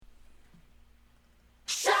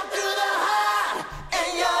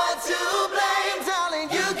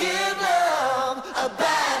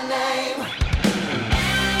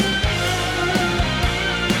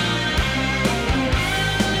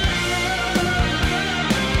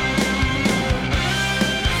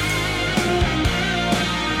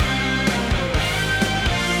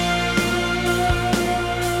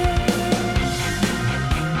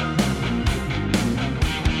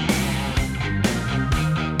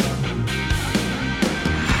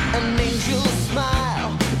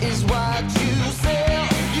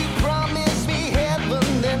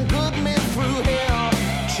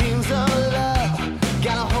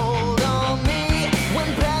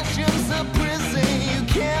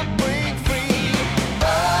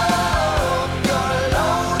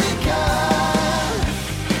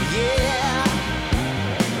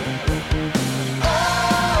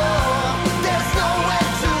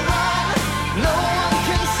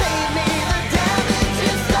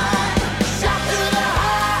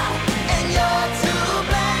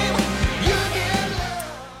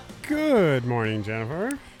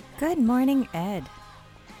Good morning, Ed.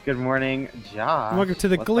 Good morning, Josh. Welcome to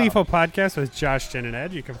the What's Gleeful up? Podcast with Josh, Jen, and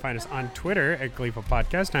Ed. You can find us on Twitter at Gleeful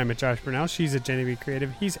Podcast. I'm at Josh Burnell. She's at Jenny B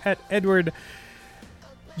Creative. He's at Edward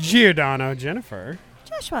Giordano. Jennifer.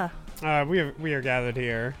 Joshua. We are gathered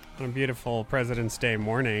here on a beautiful President's Day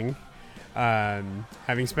morning,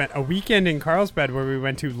 having spent a weekend in Carlsbad where we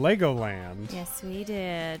went to Legoland. Yes, we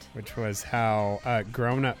did. Which was how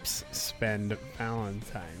grown-ups spend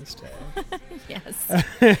Valentine's Day. Yes.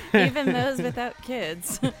 Even those without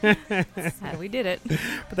kids. That's how we did it.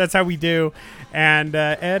 But that's how we do. And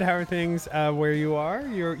Ed, how are things where you are?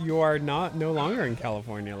 You are no longer in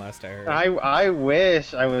California, last I heard. I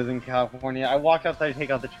wish I was in California. I walked outside to take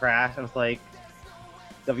out the trash. I was like,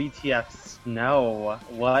 WTF snow.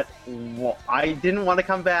 What? I didn't want to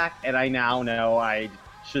come back, and I now know I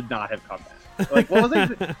should not have come back. Like, what was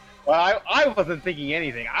I? Well, I wasn't thinking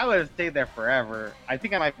anything. I would have stayed there forever. I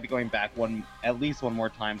think I might be going back at least one more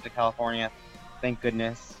time to California. Thank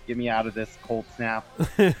goodness. Get me out of this cold snap.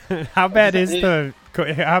 How bad is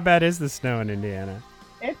the snow in Indiana?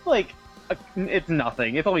 It's like, it's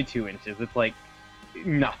nothing. It's only 2 inches. It's like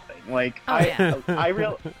nothing. Like, I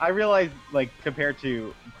realize, like, compared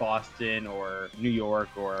to Boston or New York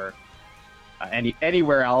or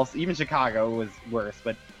anywhere else, even Chicago was worse.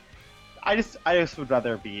 But I just would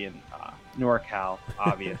rather be in NorCal,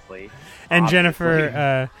 obviously. And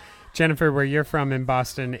Jennifer, where you're from in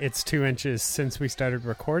Boston, it's 2 inches since we started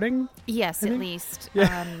recording? Yes, at least.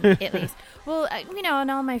 At least. Well,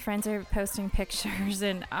 and all my friends are posting pictures,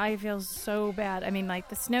 and I feel so bad. I mean, like,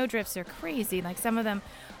 the snowdrifts are crazy. Like, some of them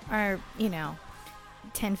are,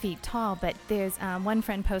 10 feet tall, but there's one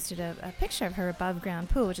friend posted a picture of her above-ground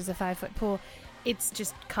pool, which is a 5-foot pool. It's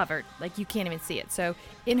just covered. Like, you can't even see it. So,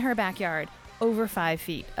 in her backyard, over 5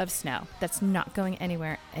 feet of snow. That's not going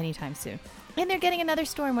anywhere anytime soon. And they're getting another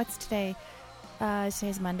storm. What's today?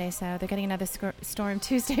 Today's Monday, so they're getting another storm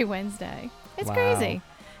Tuesday, Wednesday. It's crazy.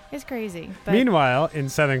 It's crazy. But meanwhile, in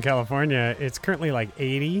Southern California, it's currently like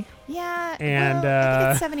 80. Yeah, and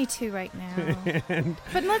I think it's 72 right now.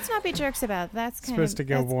 But let's not be jerks about it. That's supposed to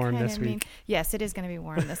go warm this week. Yes, it is going to be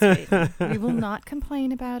warm this week. We will not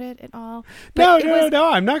complain about it at all.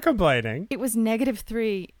 No, I'm not complaining. It was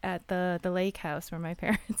 -3 at the lake house where my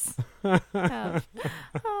parents have.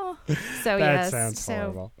 Oh. So, that sounds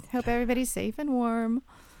horrible. Hope everybody's safe and warm.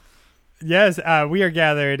 Yes, we are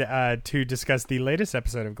gathered to discuss the latest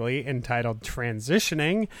episode of Glee entitled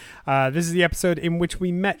Transitioning. This is the episode in which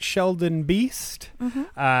we met Sheldon Beast.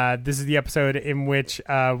 Mm-hmm. This is the episode in which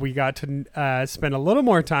we got to spend a little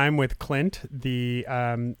more time with Clint, the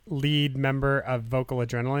lead member of Vocal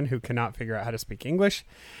Adrenaline, who cannot figure out how to speak English.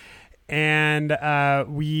 And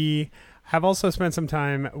we have also spent some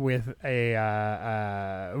time with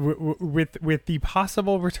with the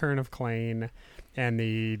possible return of Klaine and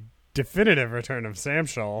the definitive return of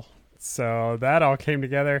Samshel. So that all came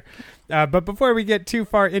together. But before we get too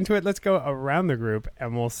far into it, let's go around the group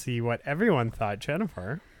and we'll see what everyone thought.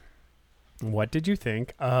 Jennifer, what did you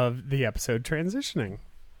think of the episode Transitioning?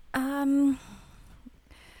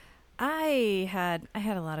 I had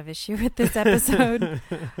a lot of issue with this episode.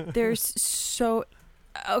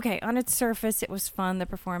 On its surface, it was fun. The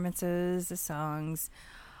performances, the songs.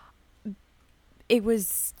 It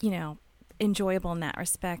was, enjoyable in that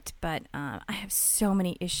respect, but I have so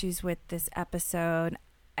many issues with this episode.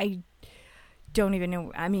 I don't even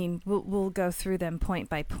know. I mean, we'll go through them point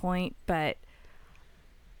by point, but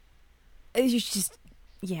it's just,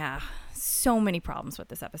 so many problems with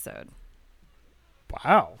this episode.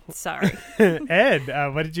 Wow. Sorry.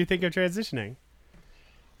 Ed, what did you think of Transitioning?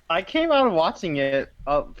 I came out of watching it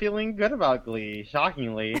feeling good about Glee,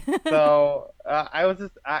 shockingly. So I was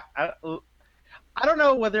just, I don't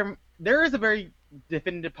know whether there is a very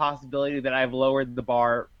definitive possibility that I've lowered the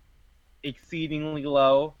bar exceedingly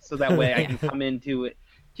low, so that way I can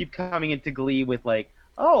keep coming into Glee with like,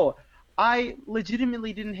 oh, I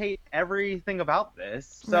legitimately didn't hate everything about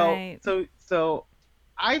this. So, right. so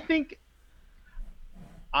I think,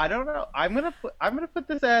 I don't know. I'm gonna put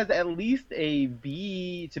this as at least a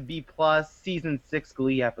B to B plus season 6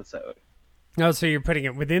 Glee episode. Oh, so you're putting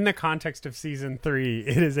it within the context of season 3.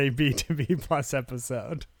 It is a B to B plus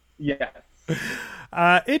episode. Yes.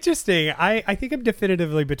 Interesting. I think I'm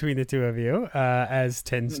definitively between the two of you, as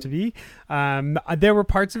tends to be. There were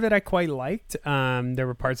parts of it I quite liked. There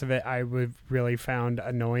were parts of it I would really found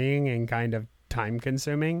annoying and kind of time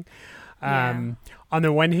consuming. On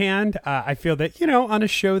the one hand, I feel that, on a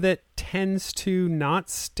show that tends to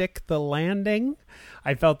not stick the landing,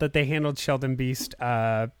 I felt that they handled Sheldon Beast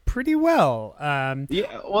pretty well.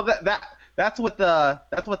 Well, that's what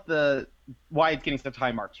why it's getting such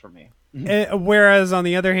high marks for me. Whereas on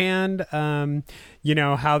the other hand,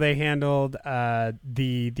 how they handled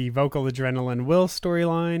the vocal adrenaline Will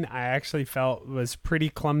storyline, I actually felt was pretty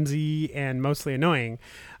clumsy and mostly annoying.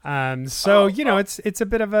 It's a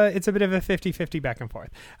bit of a 50-50 back and forth.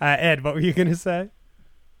 Ed, what were you gonna say?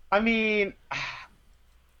 I mean,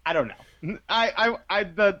 I don't know.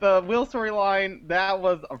 The Will storyline, that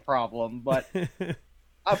was a problem, but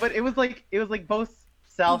it was like both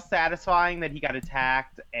self-satisfying that he got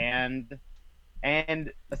attacked and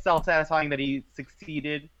self-satisfying that he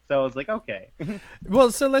succeeded. So I was like, okay.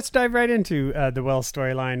 Well, so let's dive right into the Will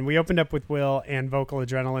storyline. We opened up with Will and Vocal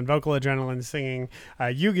Adrenaline singing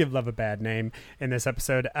 "You Give Love a Bad Name" in this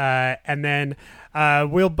episode, and then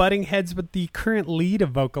Will butting heads with the current lead of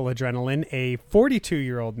Vocal Adrenaline, a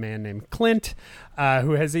 42-year-old man named Clint,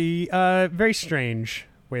 who has a very strange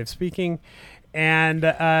way of speaking. And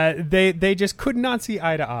they just could not see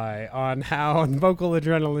eye to eye on how Vocal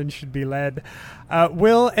Adrenaline should be led.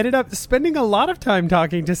 Will ended up spending a lot of time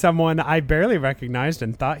talking to someone I barely recognized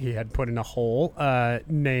and thought he had put in a hole,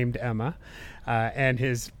 named Emma, and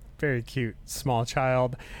his very cute small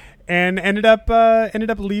child, and ended up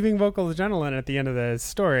leaving Vocal Adrenaline at the end of the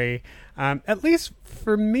story. At least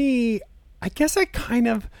for me, I guess I kind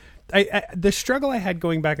of the struggle I had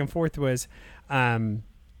going back and forth was.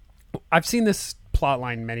 I've seen this plot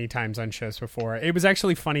line many times on shows before. It was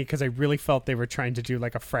actually funny because I really felt they were trying to do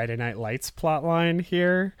like a Friday Night Lights plot line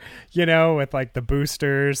here, with like the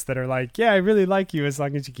boosters that are like, yeah, I really like you as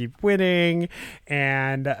long as you keep winning.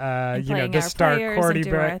 And the star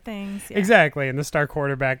quarterback. Yeah. Exactly. And the star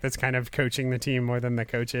quarterback that's kind of coaching the team more than the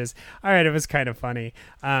coaches. All right. It was kind of funny.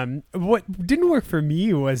 What didn't work for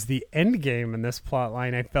me was the end game in this plot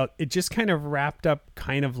line. I felt it just kind of wrapped up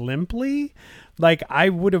kind of limply. Like, I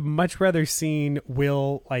would have much rather seen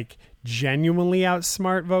Will, like, genuinely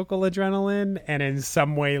outsmart Vocal Adrenaline and in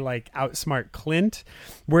some way, like, outsmart Clint,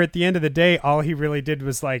 where at the end of the day, all he really did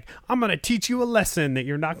was, like, I'm going to teach you a lesson that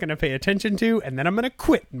you're not going to pay attention to, and then I'm going to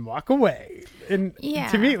quit and walk away. And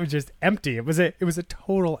to me, it was just empty. It was a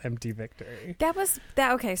total empty victory.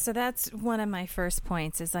 Okay, so that's one of my first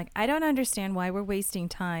points is, like, I don't understand why we're wasting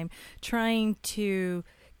time trying to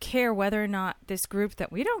care whether or not this group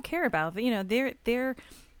that we don't care about, they're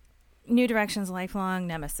New Direction's lifelong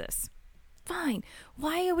nemesis. Fine.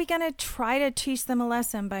 Why are we going to try to teach them a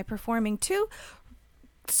lesson by performing 2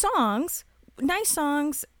 songs, nice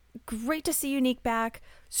songs, great to see Unique back,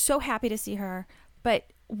 so happy to see her, but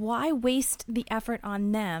why waste the effort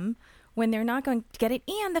on them when they're not going to get it?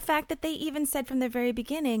 And the fact that they even said from the very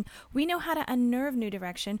beginning, we know how to unnerve New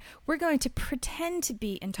Direction. We're going to pretend to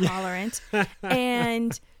be intolerant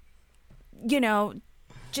and,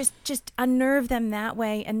 just unnerve them that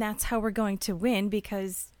way. And that's how we're going to win,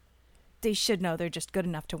 because they should know they're just good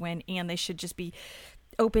enough to win. And they should just be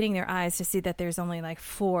opening their eyes to see that there's only like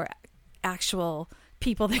 4 actual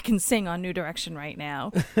people that can sing on New Direction right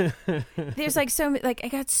now. There's like I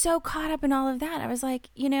got so caught up in all of that. I was like,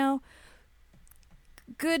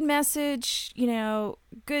 good message,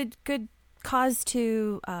 good cause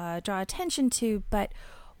to draw attention to, but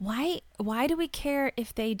why do we care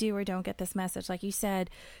if they do or don't get this message? Like you said,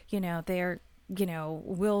 they're,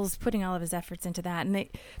 Will's putting all of his efforts into that, and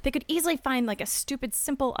they could easily find like a stupid,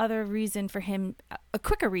 simple other reason for him, a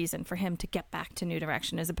quicker reason for him to get back to New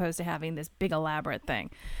Direction as opposed to having this big elaborate thing.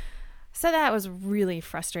 So that was really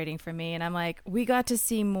frustrating for me, and I'm like, we got to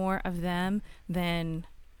see more of them than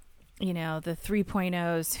the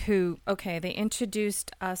 3.0s who, okay, they introduced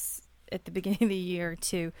us at the beginning of the year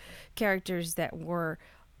to characters that were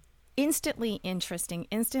instantly interesting,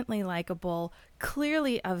 instantly likable,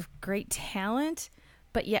 clearly of great talent,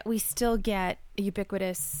 but yet we still get a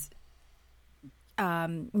ubiquitous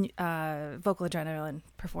Vocal Adrenaline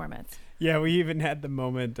performance. Yeah, we even had the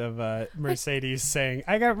moment of Mercedes saying,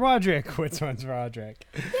 "I got Roderick. Which one's Roderick?"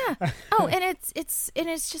 Yeah. Oh, and it's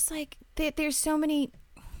just like there's so many.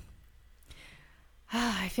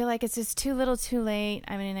 I feel like it's just too little, too late.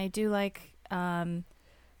 I mean, I do like.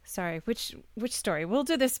 Sorry, which story? We'll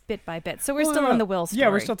do this bit by bit. So we're still on the Will story. Yeah,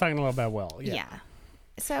 we're still talking a little about Will. Yeah.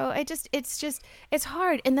 So it's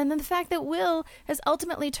hard. And then the fact that Will has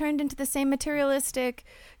ultimately turned into the same materialistic,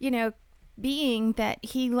 being that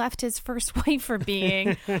he left his first wife for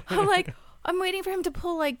being. I'm waiting for him to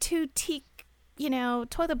pull like 2 teak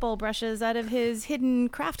toilet bowl brushes out of his hidden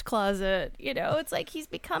craft closet. It's like he's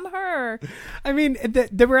become her. I mean,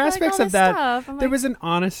 there were aspects of that. There like, was an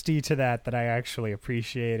honesty to that I actually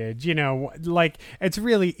appreciated. Like it's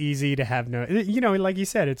really easy to have like you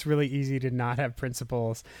said, it's really easy to not have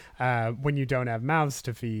principles when you don't have mouths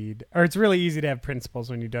to feed, or it's really easy to have principles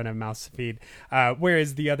when you don't have mouths to feed.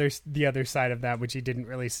 Whereas the other side of that, which he didn't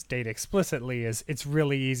really state explicitly, is it's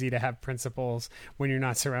really easy to have principles when you're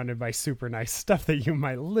not surrounded by super nice stuff that you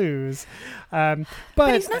might lose. But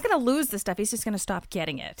he's not going to lose the stuff. He's just going to stop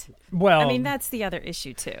getting it. Well, I mean, that's the other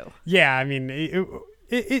issue too. Yeah, I mean,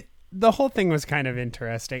 it the whole thing was kind of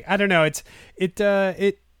interesting. I don't know.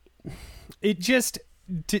 It just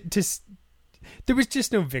there was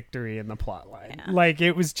just no victory in the plot line. Yeah. Like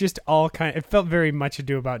it was just all it felt very much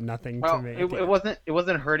ado about nothing to me. It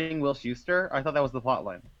wasn't hurting Will Schuester. I thought that was the plot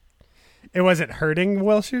line. It wasn't hurting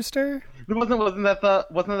Will Schuester? Wasn't that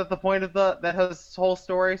the point of that his whole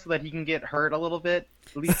story, so that he can get hurt a little bit,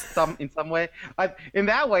 at least in some way? In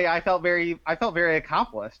that way, I felt very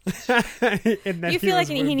accomplished. You feel like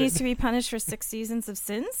he needs to be punished for 6 seasons of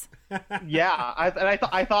sins? Yeah,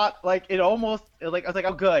 I thought like it almost like I was like,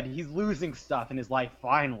 oh good, he's losing stuff in his life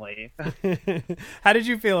finally. How did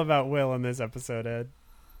you feel about Will in this episode, Ed?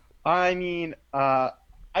 I mean, I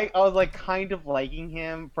was like kind of liking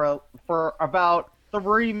him for about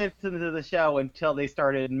 3 minutes into the show until they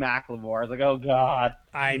started Macklemore. I was like, oh god.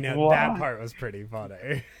 I know that part was pretty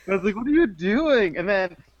funny. I was like, what are you doing?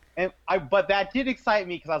 But that did excite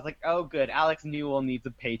me because I was like, oh good, Alex Newell needs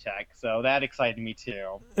a paycheck, so that excited me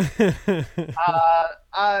too.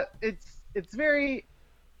 It's very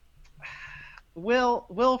Will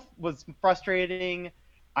was frustrating.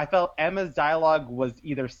 I felt Emma's dialogue was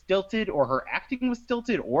either stilted or her acting was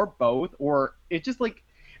stilted or both, or it's just like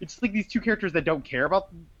these two characters that don't care about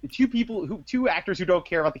two actors who don't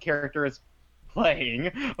care about the characters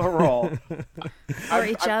playing a role. Or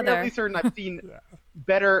each other. I'm fairly certain I've seen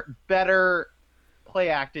better play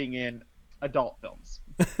acting in adult films.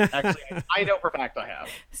 Actually, I know for a fact I have.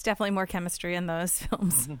 It's definitely more chemistry in those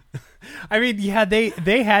films. I mean, yeah,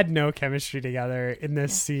 they had no chemistry together in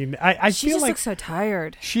this scene. She feel just like looks so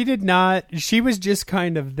tired. She did not. She was just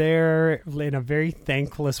kind of there in a very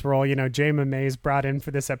thankless role. Jayma Mays brought in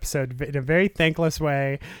for this episode in a very thankless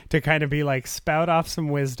way to kind of be like spout off some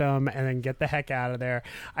wisdom and then get the heck out of there.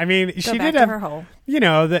 I mean, she did have her hole.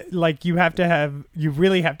 That like you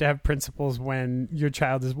really have to have principles when your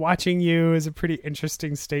child is watching you is a pretty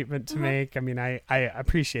interesting statement to make. I mean, I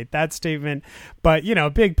appreciate that statement, but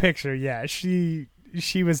big picture, yeah, she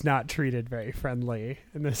was not treated very friendly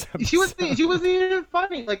in this episode. She wasn't even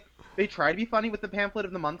funny. Like they tried to be funny with the pamphlet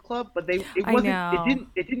of the month club, but it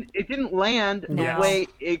didn't land the way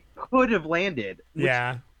it could have landed.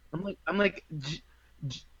 Yeah, I'm like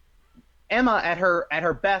Emma at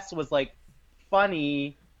her best was like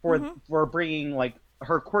funny for bringing like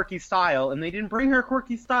her quirky style, and they didn't bring her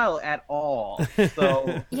quirky style at all.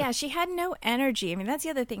 So yeah, she had no energy. I mean, that's the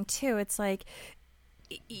other thing too. It's like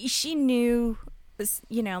she knew,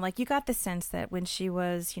 like you got the sense that when she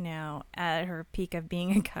was, at her peak of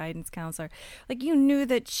being a guidance counselor, like you knew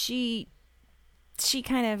that she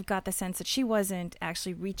kind of got the sense that she wasn't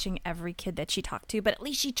actually reaching every kid that she talked to, but at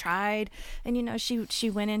least she tried, and she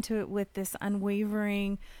went into it with this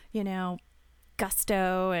unwavering,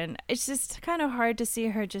 gusto, and it's just kind of hard to see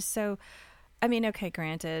her just so. I mean, okay,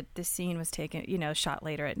 granted, the scene was taken, shot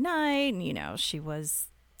later at night, and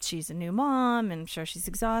she's a new mom, and I'm sure she's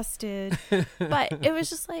exhausted, but it was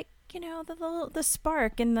just like the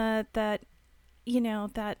spark and that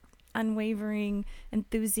unwavering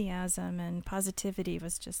enthusiasm and positivity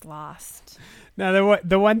was just lost. Now,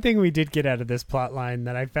 the one thing we did get out of this plot line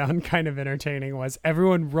that I found kind of entertaining was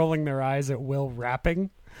everyone rolling their eyes at Will rapping.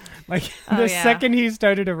 Like second he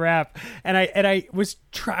started to rap, and I was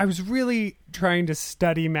really trying to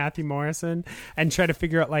study Matthew Morrison and try to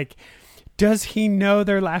figure out like, does he know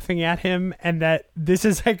they're laughing at him and that this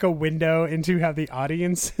is like a window into how the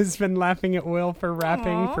audience has been laughing at Will for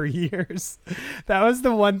rapping for years? That was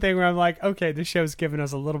the one thing where I'm like, okay, this show's given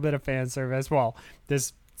us a little bit of fan service. Well,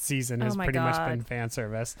 this season has pretty much been fan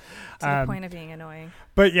service. To the point of being annoying.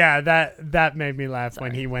 But yeah, that made me laugh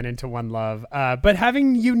when he went into One Love. But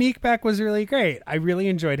having Unique back was really great. I really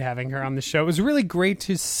enjoyed having her on the show. It was really great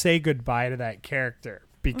to say goodbye to that character,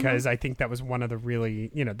 because I think that was one of the really,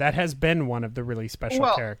 that has been one of the really special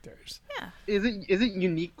characters. Yeah. Isn't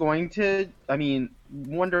Unique going to, I mean,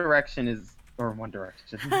 One Direction.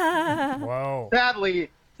 Whoa. Sadly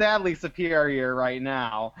superior right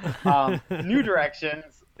now. New Directions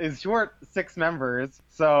is short 6 members,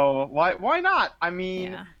 so why not? I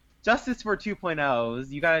mean, justice for 2.0s.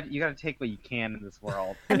 You gotta take what you can in this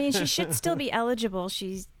world. I mean, she should still be eligible.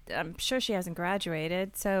 I'm sure she hasn't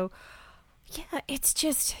graduated. So, yeah, it's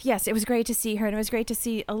just, yes, it was great to see her. And it was great to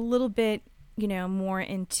see a little bit, more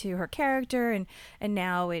into her character. And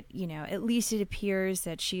now it, at least it appears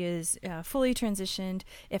that she is fully transitioned,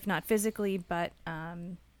 if not physically, but,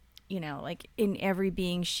 like in every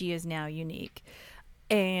being, she is now unique.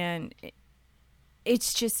 And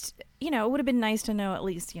it's just, it would have been nice to know at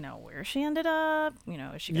least, where she ended up,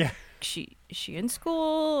 is she in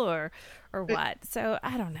school or what? So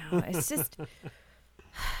I don't know. It's just,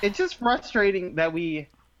 it's just frustrating that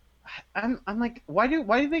I'm like, why do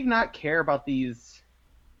they not care about these?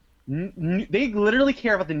 They literally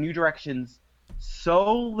care about the new directions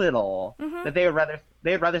so little that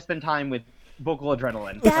they'd rather spend time with vocal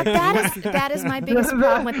adrenaline. That is my biggest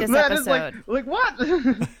problem with this episode. Like what?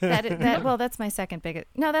 Well, that's my second biggest.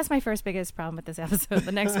 No, that's my first biggest problem with this episode.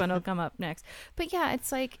 The next one will come up next. But yeah,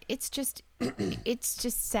 it's like it's just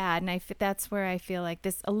sad, and that's where I feel like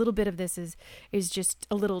a little bit of this is just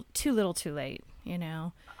a little too late.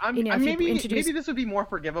 Maybe this would be more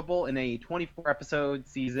forgivable in a 24 episode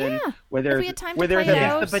season where there's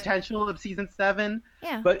the potential of season 7.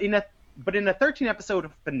 Yeah. But in a 13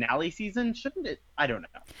 episode finale season, shouldn't it? I don't know.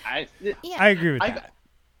 I agree with that.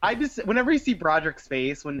 I just, whenever you see Broderick's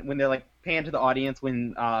face when they're like pan to the audience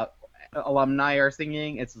when alumni are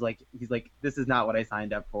singing, it's like he's like, this is not what I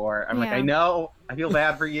signed up for. I'm like, I know, I feel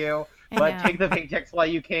bad for you, but take the paychecks while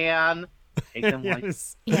you can. Take them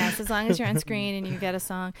yes, as long as you're on screen and you get a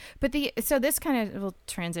song. But so this kind of will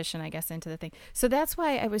transition, I guess, into the thing. So that's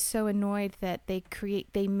why I was so annoyed that they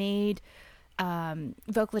made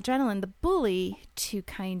Vocal Adrenaline the bully to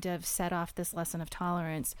kind of set off this lesson of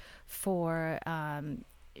tolerance for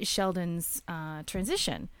Sheldon's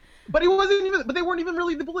transition. But But they weren't even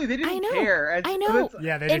really the bully. They didn't care. I know.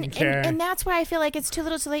 Yeah, they didn't care. And that's why I feel like it's too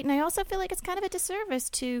little, too late. And I also feel like it's kind of a disservice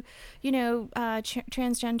to,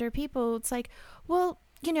 transgender people. It's like, well,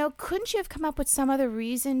 couldn't you have come up with some other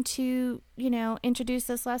reason to, introduce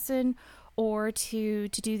this lesson? Or to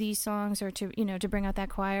do these songs, or to to bring out that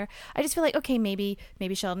choir. I just feel like, okay, maybe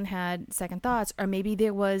Sheldon had second thoughts, or maybe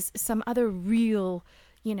there was some other real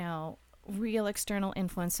external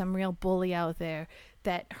influence, some real bully out there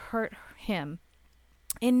that hurt him,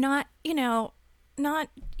 and not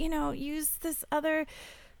use this other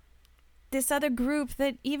group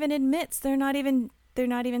that even admits they're not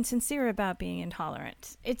even sincere about being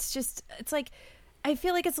intolerant. It's like, I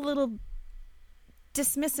feel like it's a little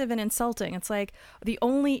dismissive and insulting. It's like the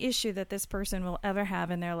only issue that this person will ever have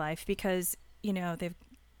in their life, because they've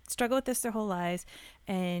struggled with this their whole lives,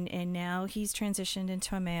 and now he's transitioned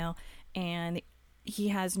into a male, and he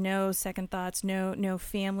has no second thoughts, no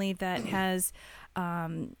family that has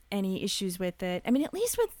any issues with it. I mean, at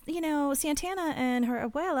least with Santana and her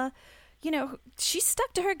abuela, she's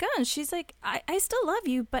stuck to her guns. She's like, I still love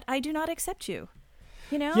you, but I do not accept you.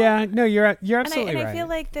 Yeah, no, you're absolutely right. I feel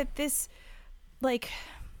like that this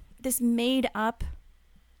made up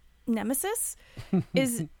nemesis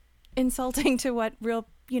is insulting to what real,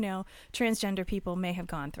 transgender people may have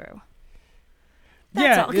gone through.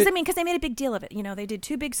 That's all. Because they made a big deal of it. They did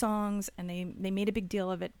 2 big songs and they made a big deal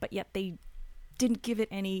of it, but yet they didn't give it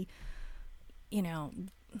any,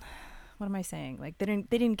 what am I saying? Like they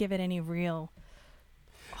didn't give it any real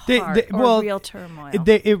heart or real turmoil.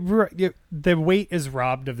 The weight is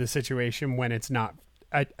robbed of the situation when it's not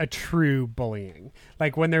a true bullying,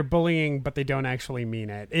 like when they're bullying but they don't actually mean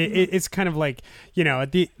it. It's kind of like,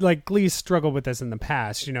 like Glee's struggled with this in the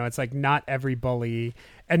past. It's like not every bully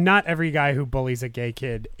and not every guy who bullies a gay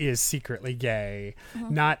kid is secretly gay.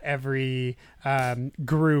 Not every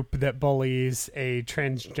group that bullies a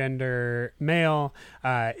transgender male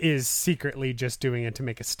is secretly just doing it to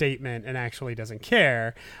make a statement and actually doesn't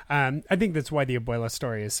care. I think that's why the Abuela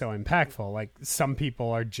story is so impactful. Like, some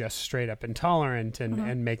people are just straight up intolerant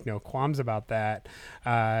and make no qualms about that.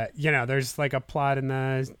 There's like a plot in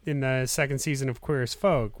the second season of Queer as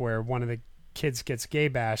Folk where one of the kids gets gay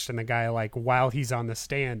bashed, and the guy, like, while he's on the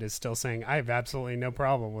stand, is still saying, I have absolutely no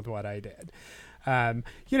problem with what I did.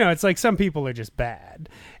 It's like some people are just bad.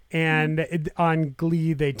 And on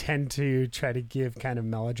Glee, they tend to try to give kind of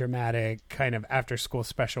melodramatic, kind of after-school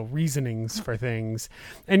special reasonings for things.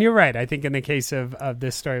 And you're right. I think in the case of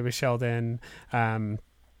this story with Sheldon,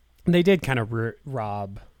 they did kind of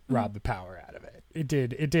rob the power out of it. It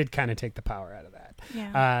did kind of take the power out of that.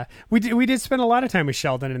 Yeah. We did spend a lot of time with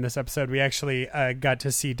Sheldon in this episode. We actually got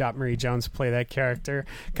to see Dot Marie Jones play that character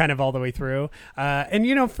kind of all the way through.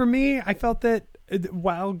 And for me, I felt that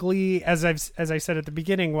while Glee, as I said at the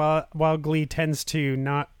beginning, while Glee tends to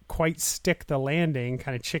not quite stick the landing,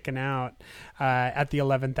 kind of chicken out at the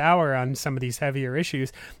 11th hour on some of these heavier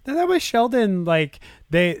issues. Now, that was Sheldon, like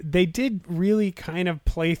they did really kind of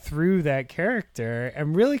play through that character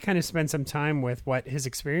and really kind of spend some time with what his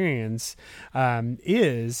experience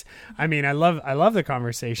is. I mean, I love the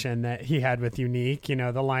conversation that he had with Unique, you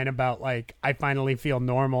know, the line about like, I finally feel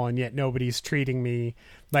normal and yet nobody's treating me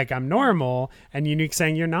like I'm normal, and Unique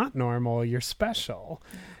saying, you're not normal, you're special.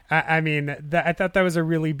 I mean, I thought that was a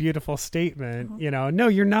really beautiful statement. You know, no,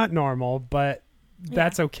 you're not normal, but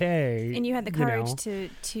that's okay. And you had the courage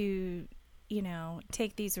to you know,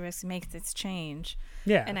 take these risks, make this change.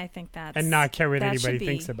 Yeah. And I think that's... And not care what anybody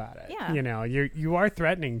thinks about it. Yeah. You know, you are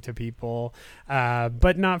threatening to people,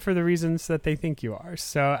 but not for the reasons that they think you are.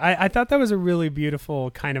 So I thought that was a really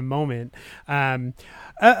beautiful kind of moment. Other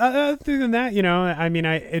than that, you know, I mean,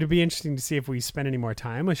 it'll be interesting to see if we spend any more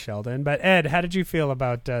time with Sheldon. But Ed, how did you feel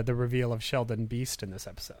about the reveal of Sheldon Beast in this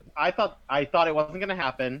episode? I thought it wasn't going to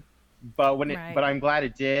happen, but but I'm glad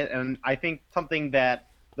it did. And I think something that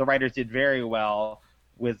the writers did very well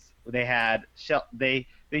was they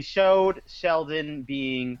showed Sheldon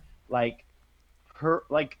being like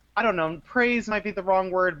I don't know, praise might be the wrong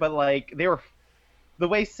word, but like the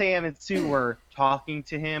way Sam and Sue were talking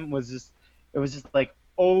to him was just like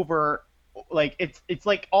over, like it's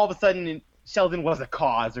like all of a sudden Sheldon was a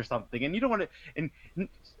cause or something, and you don't want to. And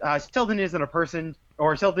Sheldon isn't a person,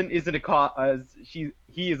 or Sheldon isn't a cause. He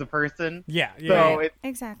is a person. Yeah. So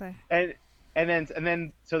exactly. And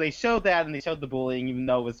then so they showed that, and they showed the bullying, even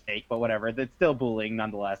though it was fake, but whatever. It's still bullying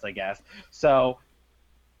nonetheless, I guess. So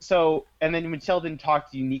and then when Sheldon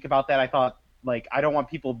talked to Unique about that, I thought, like, I don't want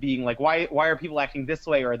people being like, why are people acting this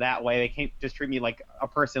way or that way? They can't just treat me like a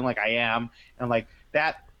person like I am. And like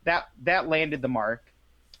that landed the mark.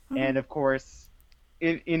 Mm-hmm. And of course,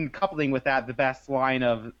 in coupling with that, the best line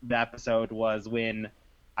of the episode was when,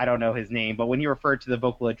 I don't know his name, but when he referred to the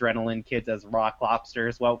vocal adrenaline kids as rock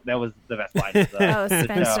lobsters, well, that was the best line of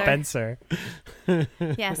the Spencer.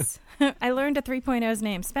 Yes. I learned a 3.0's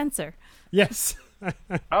name, Spencer. Yes.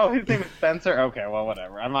 Oh, his name is Spencer? Okay, well,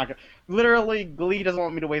 whatever. I'm not gonna... Literally, Glee doesn't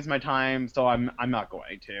want me to waste my time, so I'm not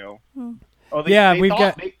going to. Oh,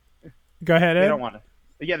 Go ahead, Ed. They don't want to.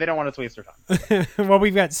 Yeah, they don't want us to waste their time. Well,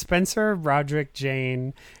 we've got Spencer, Roderick,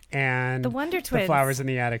 Jane, and the Wonder Twins. The Flowers in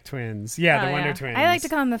the Attic twins. Yeah, the Wonder Twins. I like to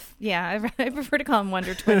call them I prefer to call them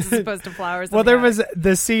Wonder Twins as opposed to Flowers. Well, there was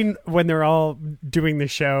the scene when they're all doing the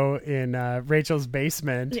show in Rachel's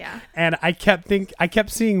basement. Yeah. And I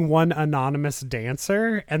kept seeing one anonymous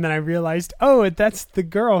dancer, and then I realized, oh, that's the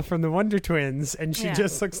girl from the Wonder Twins, and she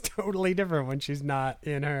just looks totally different when she's not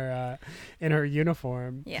in her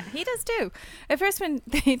uniform. Yeah, he does too. At first, when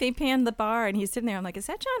they panned the bar and he's sitting there, I'm like, is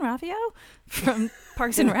that John Raffio from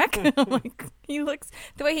Parks and Rec? I'm like, he looks,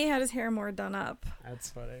 the way he had his hair more done up. That's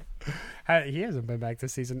funny. He hasn't been back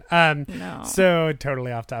this season. No. So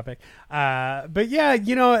totally off topic. But yeah,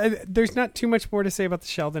 you know, there's not too much more to say about the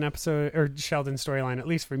Sheldon episode or Sheldon storyline, at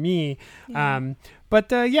least for me. Yeah.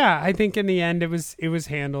 But I think in the end it was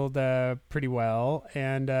handled pretty well.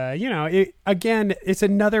 And you know, it's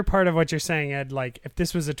another part of what you're saying, Ed. Like, if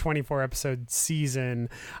this was a 24 episode season,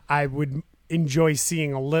 I would enjoy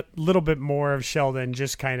seeing a little bit more of Sheldon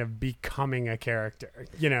just kind of becoming a character,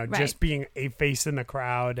 you know, just being a face in the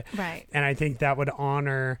crowd. Right. And I think that would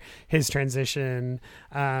honor his transition,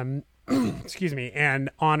 excuse me, and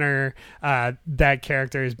honor that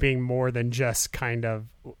character as being more than just kind of,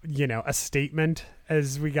 you know, a statement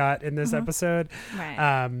as we got in this episode.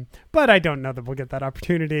 Right. But I don't know that we'll get that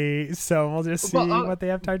opportunity, so we'll just see what they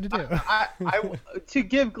have time to do. I to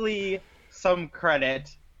give Glee some credit,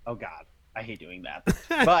 oh God, I hate doing that.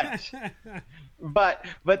 But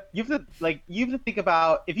you have to think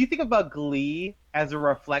about, if you think about Glee as a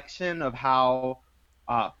reflection of how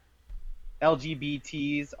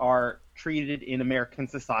LGBTs are treated in American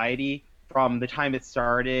society from the time it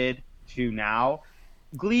started to now,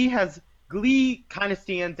 Glee kind of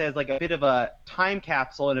stands as like a bit of a time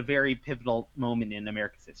capsule in a very pivotal moment in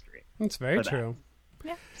America's history. That's very true.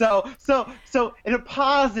 Yeah. So in a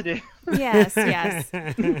positive. Yes.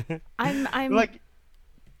 I'm like.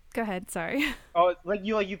 Go ahead. Sorry. Oh,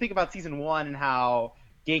 you think about season 1 and how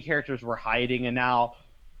gay characters were hiding, and now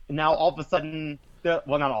all of a sudden,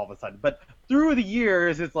 well, not all of a sudden, but through the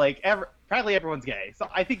years, it's like practically everyone's gay. So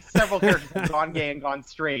I think several characters have gone gay and gone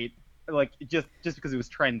straight, like just because it was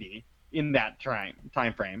trendy. in that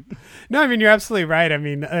time frame. No, I mean, you're absolutely right. I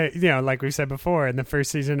mean, like we said before, in the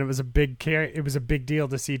first season, it was a big deal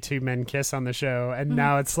to see two men kiss on the show, and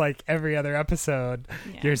now it's like every other episode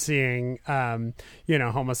you're seeing,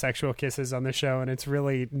 homosexual kisses on the show, and it's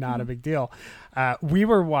really not a big deal. We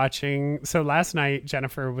were watching, so last night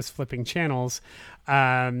Jennifer was flipping channels,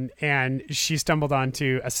 and she stumbled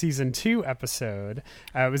onto a season 2 episode.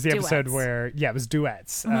 It was the episode where, it was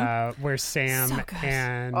duets, where Sam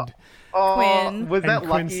and Quinn. Was that and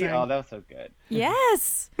lucky? Quinn Oh, that was so good.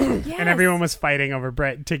 Yes. Yes. and everyone was fighting over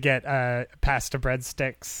bread to get pasta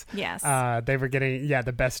breadsticks. Yes. They were getting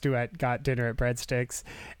the best duet got dinner at Breadsticks,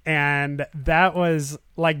 and that was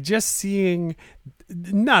like just seeing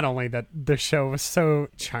not only that the show was so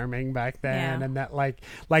charming back then, and that like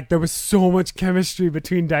there was so much chemistry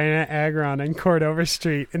between Diana Agron and Cord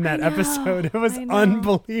Overstreet in that episode. It was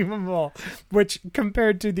unbelievable, which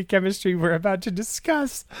compared to the chemistry we're about to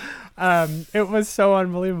discuss, it was so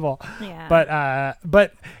unbelievable. Yeah.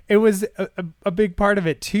 But it was a big part of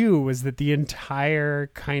it too, was that the entire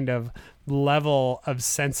kind of level of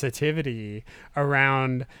sensitivity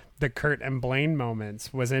around the Kurt and Blaine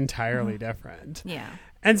moments was entirely different. Yeah.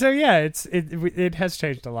 And so, it has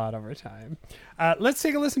changed a lot over time. Let's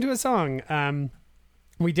take a listen to a song.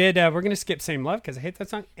 We're going to skip Same Love because I hate that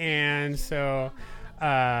song. And so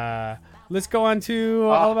let's go on to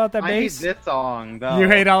All About That Bass. I hate this song, though. You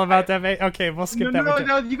hate All About That Bass? Okay, we'll skip that one.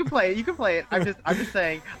 No, you can play it. You can play it. I'm just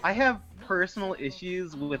saying, I have personal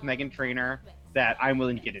issues with Meghan Trainor that I'm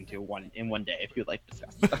willing to get into in one day if you'd like to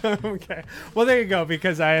discuss. Okay. Well, there you go,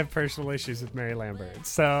 because I have personal issues with Mary Lambert.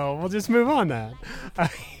 So we'll just move on then.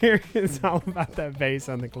 Here is All About That Bass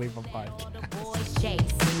on the Gleeful Podcast.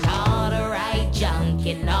 Chasing all the right junk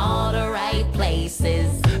in all the right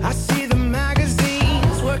places. I see the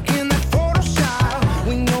magazines working the Photoshop.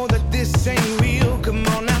 We know that this ain't real. Come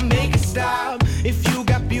on now, make it stop. If you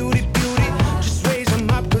got beauty, just raise them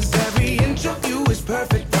up, 'cause every inch of you is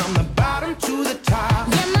perfect from the bottom to the top.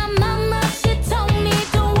 Yeah, my mama, she told me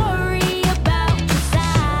don't worry about your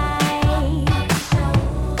size.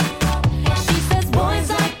 She says boys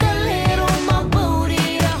like a little more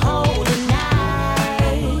booty to hold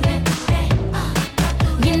tonight.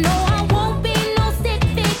 You know I won't be no stick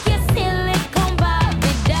figure silicone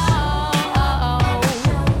Barbie doll.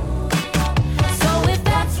 So if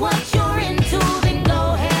that's what you're into, then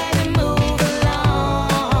go ahead and move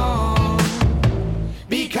along.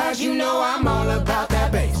 Because you know I'm all about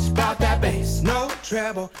that bass, no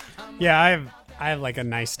treble. Yeah, I have like a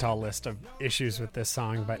nice tall list of issues with this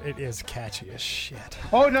song, but it is catchy as shit.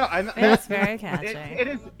 Oh no, It's very catchy.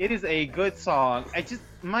 It is a good song.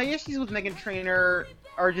 My issues with Meghan Trainor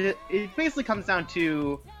are just, it basically comes down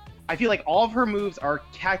to, I feel like all of her moves are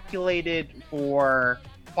calculated for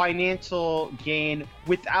financial gain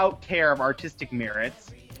without care of artistic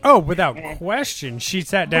merits. Oh, without question. She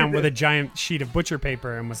sat down with a giant sheet of butcher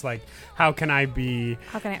paper and was like, how can I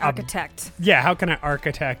architect? How can I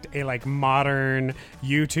architect a like modern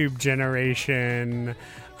YouTube generation,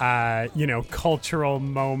 cultural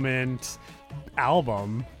moment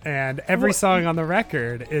album? And every song on the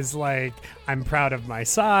record is like, I'm proud of my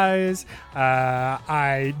size,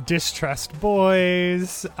 I distrust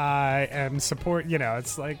boys, I am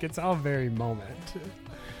it's like, it's all very moment.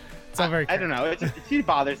 It's all very I don't know. She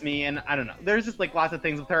bothers me, and I don't know. There's just like lots of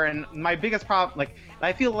things with her, and my biggest problem, like,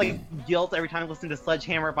 I feel like guilt every time I listen to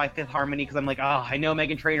Sledgehammer by Fifth Harmony, because I'm like, I know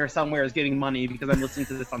Meghan Trainor somewhere is getting money because I'm listening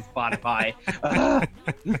to this on Spotify.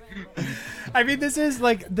 I mean,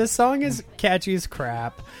 this song is catchy as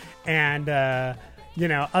crap, and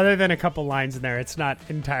other than a couple lines in there, it's not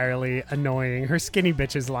entirely annoying. Her skinny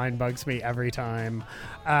bitches line bugs me every time.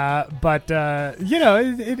 But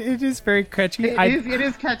it is very catchy. It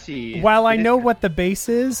is catchy. While I know what the bass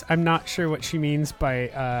is, I'm not sure what she means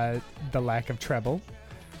by the lack of treble.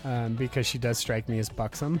 Because she does strike me as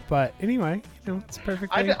buxom. But anyway, it's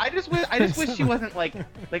perfectly... I just wish she wasn't like,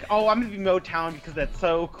 oh, I'm going to be Motown because that's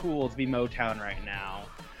so cool to be Motown right now.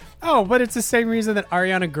 Oh, but it's the same reason that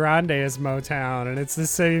Ariana Grande is Motown, and it's the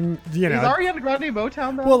same, Is Ariana Grande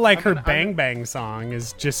Motown, though? Well, like her Bang Bang song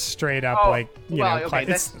is just straight up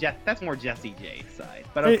that's more Jessie J side.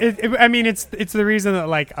 But okay. I mean, it's the reason that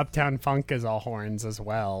like Uptown Funk is all horns as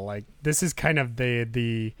well. Like this is kind of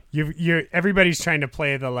everybody's trying to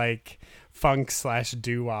play the like funk /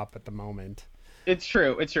 doo-wop at the moment. It's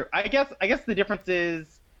true. I guess the difference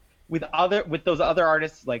is with those other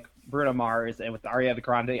artists like Bruno Mars and with Ariana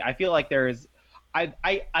Grande, I feel like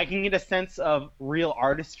I can get a sense of real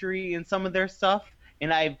artistry in some of their stuff,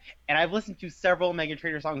 I've listened to several Meghan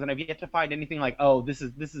Trainor songs, and I've yet to find anything like, oh, this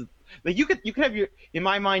is like you could have your, in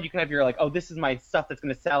my mind, you could have your like, oh, this is my stuff that's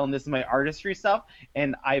gonna sell, and this is my artistry stuff,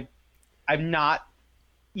 and I've not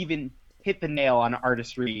even hit the nail on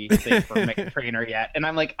artistry thing for Meghan Trainor yet, and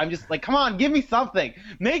I'm just like, come on, give me something,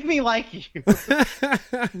 make me like you.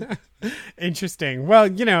 Interesting. Well,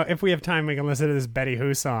 if we have time, we can listen to this Betty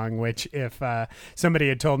Who song, which if somebody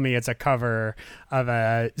had told me it's a cover of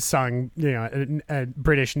a song, a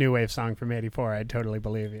British new wave song from '84, I'd totally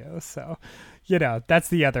believe you. So, that's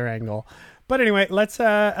the other angle. But anyway, let's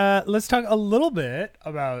talk a little bit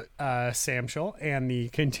about Samshel and the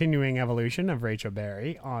continuing evolution of Rachel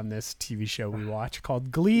Berry on this TV show we watch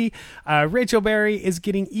called Glee. Rachel Berry is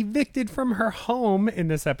getting evicted from her home in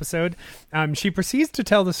this episode. She proceeds to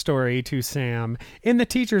tell the story to Sam in the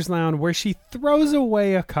teacher's lounge, where she throws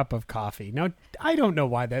away a cup of coffee. Now, I don't know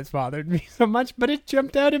why that's bothered me so much, but it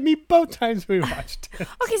jumped out at me both times we watched it.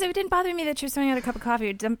 Okay, so it didn't bother me that she was throwing out a cup of coffee.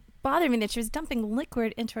 It bothered me that she was dumping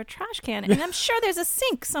liquid into a trash can, and I'm sure there's a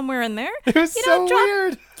sink somewhere in there. It was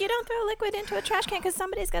weird. You don't throw liquid into a trash can because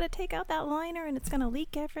somebody's got to take out that liner, and it's going to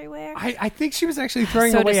leak everywhere. I think she was actually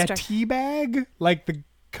throwing away a tea bag, like the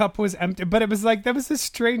cup was empty, but it was like, that was the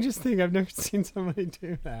strangest thing. I've never seen somebody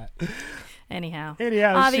do that. Anyhow,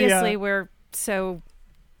 obviously we're so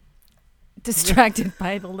distracted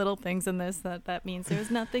by the little things in this that means there's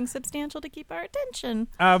nothing substantial to keep our attention.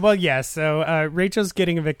 So Rachel's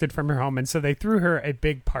getting evicted from her home, and so they threw her a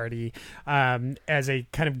big party as a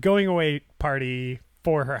kind of going away party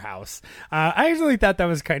for her house. I actually thought that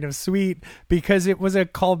was kind of sweet because it was a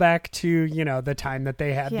callback to, the time that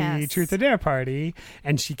they had the Truth or Dare party,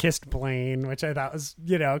 and she kissed Blaine, which I thought was,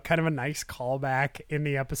 kind of a nice callback in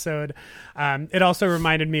the episode. It also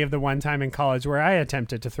reminded me of the one time in college where I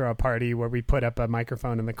attempted to throw a party where we put up a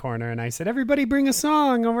microphone in the corner and I said, everybody bring a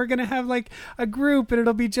song and we're going to have like a group and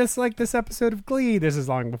it'll be just like this episode of Glee. This is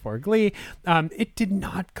long before Glee. It did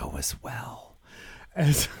not go as well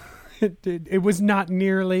as... It was not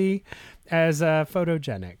nearly as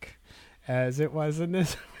photogenic as it was in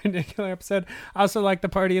this particular episode. I also like the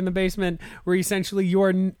party in the basement where essentially you are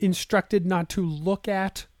instructed not to look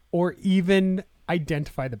at or even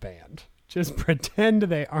identify the band. Just pretend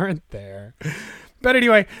they aren't there. But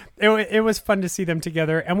anyway, it was fun to see them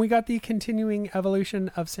together, and we got the continuing evolution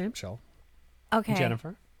of Samshel. Okay.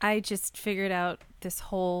 Jennifer? I just figured out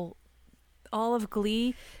all of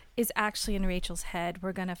Glee is actually in Rachel's head.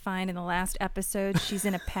 We're going to find in the last episode she's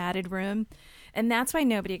in a padded room, and that's why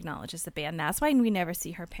nobody acknowledges the band. That's why we never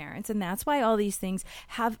see her parents, and that's why all these things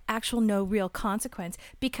have no real consequence,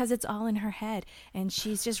 because it's all in her head, and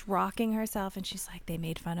she's just rocking herself, and she's like, they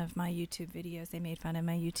made fun of my YouTube videos.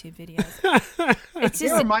 It's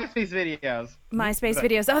just MySpace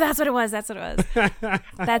videos. Oh, that's what it was.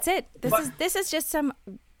 That's it. This is just some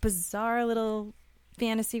bizarre little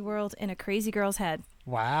fantasy world in a crazy girl's head.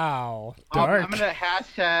 Wow. Dark. I'm going to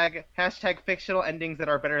hashtag fictional endings that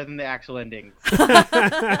are better than the actual endings.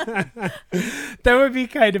 That would be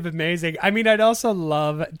kind of amazing. I mean, I'd also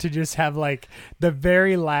love to just have like the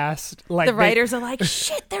very last, like the writers are like,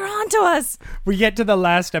 shit, they're on to us. We get to the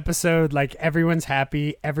last episode, like everyone's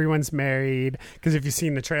happy, everyone's married. Because if you've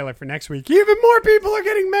seen the trailer for next week, even more people are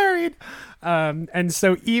getting married. And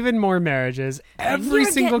so even more marriages. Every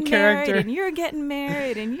single character. And you're getting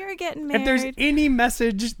married, and you're getting married. If there's any message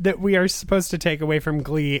that we are supposed to take away from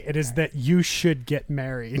Glee, it is that you should get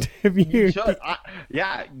married. You should.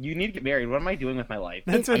 You need to get married. What am I doing with my life?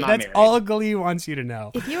 That's all Glee wants you to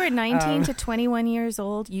know. If you are 19 to 21 years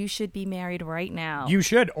old, you should be married right now. You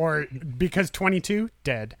should, or because 22,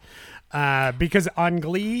 dead. Because on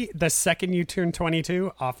Glee, the second you turn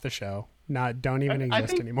 22, off the show. Don't even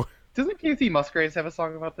exist anymore. Doesn't Casey Musgraves have a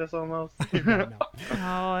song about this almost? Oh,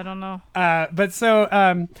 I don't know. But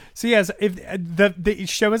so yes, if the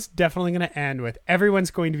show is definitely going to end with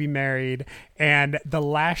everyone's going to be married, and the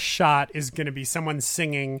last shot is going to be someone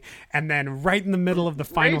singing, and then right in the middle of the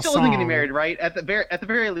final song, Rachel isn't getting married, right? At the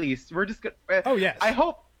very least, we're just gonna. Oh yes. I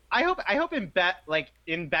hope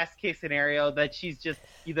in best case scenario that she's just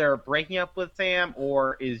either breaking up with Sam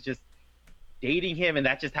or is just dating him, and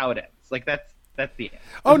that's just how it ends. Like that's the end.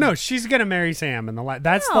 Oh no, she's gonna marry Sam in the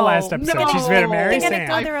that's the last episode. No, she's gonna marry they're Sam.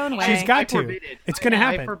 gonna go their own way. She's got to. It's gonna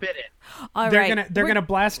happen. I forbid it. They're gonna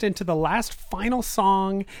blast into the last final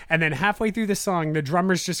song, and then halfway through the song, the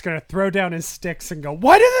drummer's just gonna throw down his sticks and go,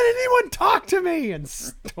 "Why doesn't anyone talk to me?" and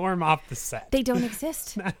storm off the set. They don't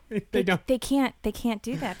exist. They don't. They can't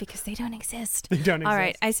do that because they don't exist. They don't exist. All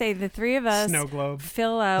right, I say the three of us Snow globe.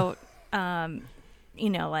 fill out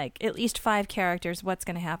like at least 5 characters, what's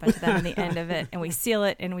going to happen to them in the end of it, and we seal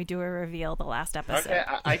it and we do a reveal the last episode.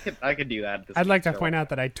 Okay, I could do that. I'd like to point out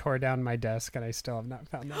that I tore down my desk and I still have not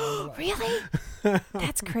found that envelope. Really?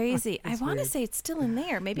 That's crazy. I want to say it's still in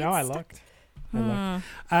there. Maybe No, it's I stuck. looked. I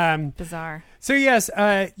looked. Bizarre. So yes,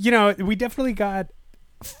 we definitely got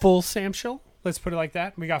full Samshel. Let's put it like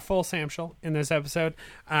that. We got full Samshel in this episode.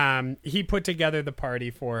 He put together the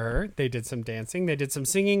party for her. They did some dancing, they did some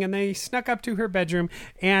singing, and they snuck up to her bedroom.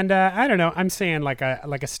 And I don't know. I'm saying like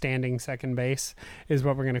a standing second base is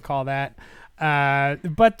what we're gonna call that.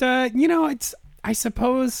 But it's, I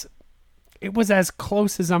suppose it was as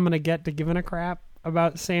close as I'm gonna get to giving a crap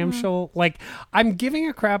about Samshel. Like, I'm giving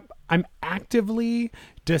a crap. I'm actively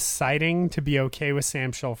deciding to be okay with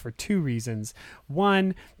Samshel for 2 reasons.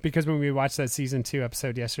 One, because when we watched that season 2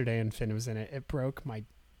 episode yesterday and Finn was in it, it broke my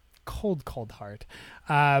cold heart.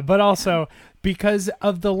 But also because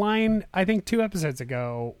of the line, I think 2 episodes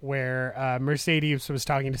ago, where Mercedes was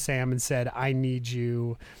talking to Sam and said, I need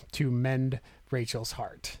you to mend Rachel's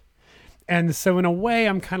heart. And so in a way,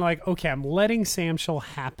 I'm kind of like, okay, I'm letting Samshel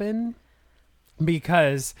happen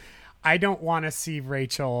because I don't want to see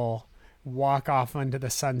Rachel walk off into the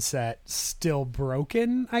sunset still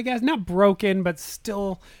broken, I guess. Not broken, but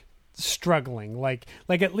still struggling. Like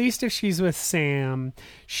at least if she's with Sam,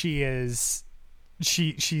 she's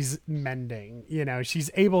mending, she's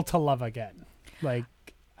able to love again. Like,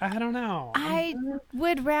 I don't know. I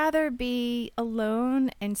would rather be alone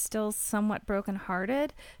and still somewhat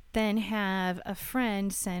brokenhearted than have a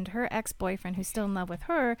friend send her ex-boyfriend who's still in love with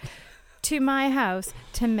her to my house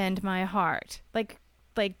to mend my heart. Like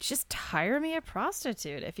just hire me a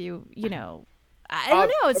prostitute if you I don't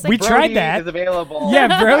know. It's like we tried that. Is available.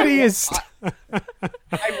 Yeah, Brody is. I want I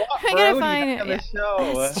gotta Brody find back on it. the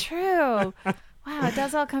show. That's true. Wow, it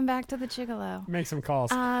does all come back to the gigolo. Make some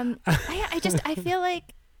calls. I feel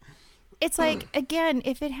like it's like, again,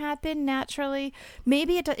 if it happened naturally,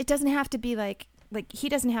 maybe it doesn't have to be like he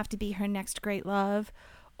doesn't have to be her next great love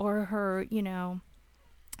or her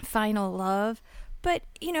final love, but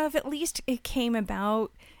if at least it came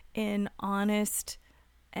about in honest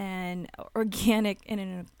and in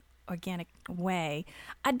an organic way,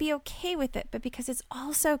 I'd be okay with it. But because it's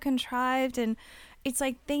all so contrived, and it's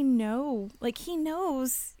like they know, like he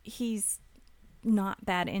knows he's not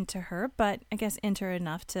that into her, but I guess into her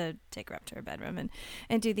enough to take her up to her bedroom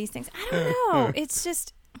and do these things. I don't know. It's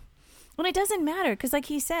just, well, it doesn't matter because, like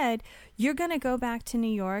he said, you're going to go back to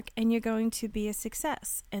New York and you're going to be a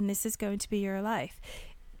success, and this is going to be your life.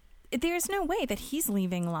 There's no way that he's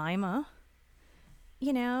leaving Lima,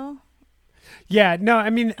 Yeah, no, I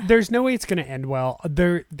mean, there's no way it's going to end well.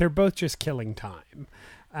 They're both just killing time.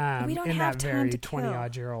 We don't in have that time very to kill.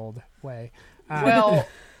 20-odd-year-old way. Well,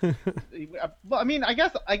 I mean, I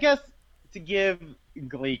guess to give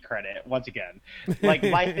Glee credit once again, like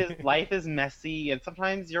life is messy, and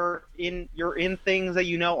sometimes you're in things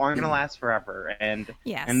that aren't gonna last forever, and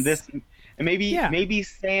Yes. and maybe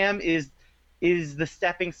Sam is the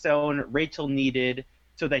stepping stone Rachel needed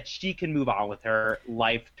so that she can move on with her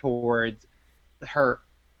life towards her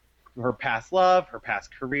past love, her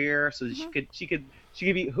past career, so that she could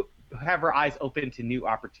have her eyes open to new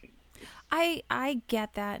opportunities. I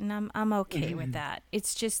get that, and I'm okay with that.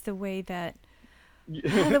 It's just the way that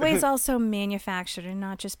the way it's also manufactured, and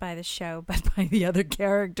not just by the show, but by the other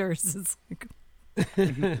characters. It's like,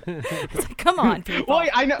 come on, people. Well,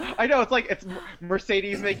 I know. It's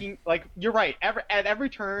Mercedes making, like, you're right. At every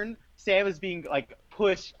turn, Sam is being like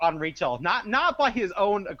pushed on Rachel, not by his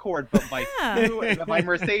own accord, but by Sue and by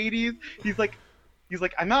Mercedes. He's like,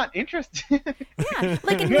 I'm not interested. Yeah,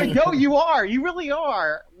 like No, you are. You really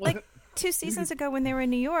are. like 2 seasons ago when they were in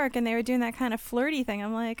New York and they were doing that kind of flirty thing.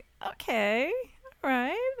 I'm like, okay, all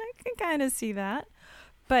right, I can kind of see that.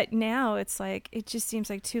 But now it's like, it just seems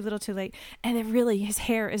like too little too late. And his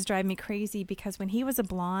hair is driving me crazy because when he was a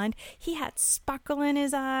blonde, he had sparkle in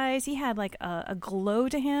his eyes. He had like a glow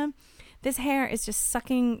to him. This hair is just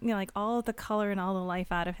sucking, like all of the color and all the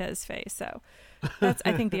life out of his face. So that's,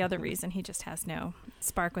 I think, the other reason he just has no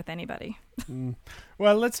spark with anybody.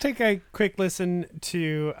 Well, let's take a quick listen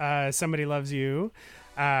to Somebody Loves You,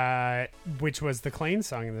 which was the Klain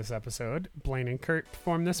song in this episode. Blaine and Kurt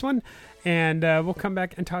performed this one. And we'll come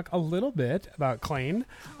back and talk a little bit about Klain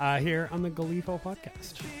here on the Gleeful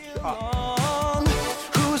podcast.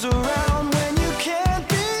 Who's around when you can't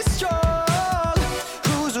be strong?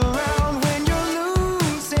 Who's around when you're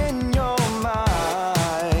losing your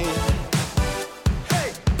mind?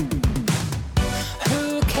 Hey!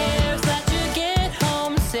 Who cares that you get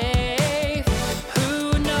home safe?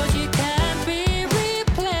 Who knows you can't be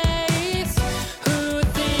replaced? Who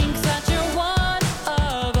thinks that you're one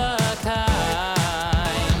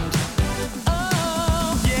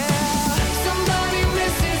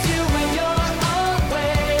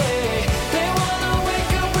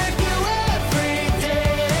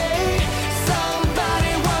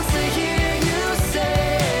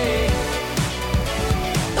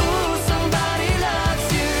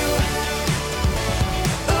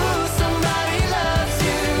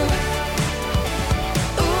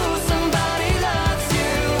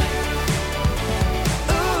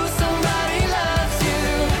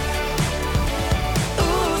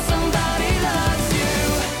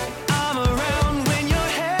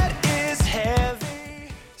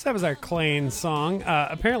was our Klain song.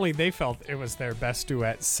 Apparently, they felt it was their best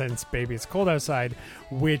duet since Baby It's Cold Outside,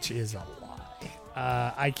 which is a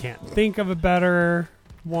lie. I can't think of a better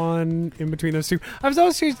one in between those two. I was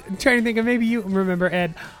always trying to think of, maybe you remember,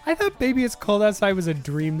 Ed. I thought Baby It's Cold Outside was a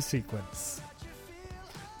dream sequence.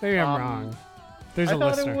 Maybe I'm wrong. There's I a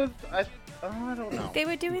thought listener. it was. I don't know. They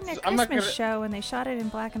were doing their I'm not Christmas show and they shot it in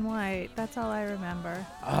black and white. That's all I remember.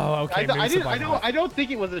 Oh, okay. maybe I it's the didn't. Black Hawk. I don't think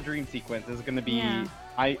it was a dream sequence. It's going to be. Yeah.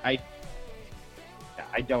 I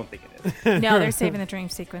don't think it is. No, they're saving the dream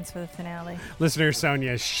sequence for the finale. Listener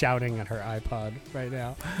Sonia is shouting at her iPod right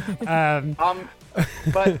now.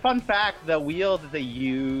 But fun fact: the wheel that they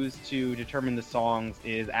use to determine the songs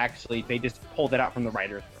is actually they just pulled it out from the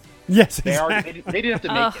writers' room. Yes, They exactly. they didn't have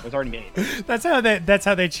to make it. It was already made. That's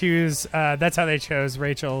how they choose. That's how they chose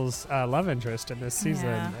Rachel's love interest in this season.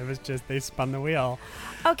 Yeah. It was just they spun the wheel.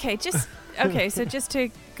 Okay, so just to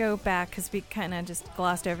go back, because we kind of just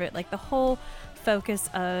glossed over it, like the whole focus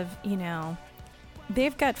of,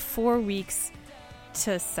 they've got 4 weeks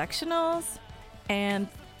to sectionals, and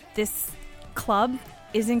this club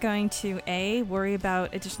isn't going to worry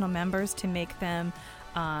about additional members to make them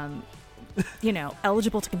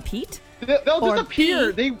eligible to compete. They'll Or just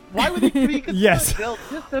appear. Why would they be? Yes. They'll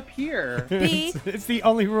just appear. B, It's the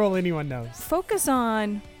only rule anyone knows. focus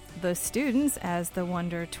on the students, as the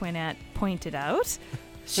Wonder Twinette pointed out.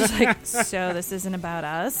 She's like, so this isn't about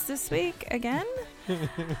us this week again?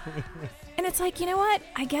 And it's like, you know what?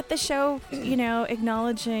 I get the show,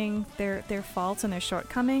 acknowledging their faults and their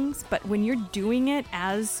shortcomings, but when you're doing it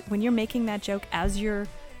when you're making that joke as you're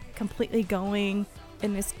completely going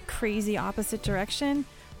in this crazy opposite direction,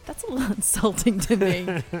 that's a little insulting to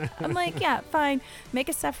me. I'm like, yeah, fine. Make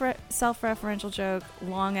a self-referential joke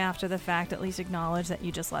long after the fact. At least acknowledge that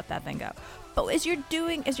you just let that thing go. But as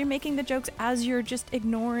you're making the jokes, as you're just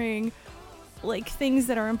ignoring like things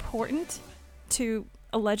that are important to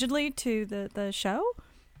allegedly to the show,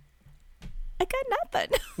 I got nothing.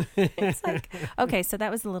 It's like, okay, so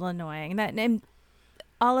that was a little annoying. And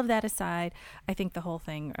all of that aside, I think the whole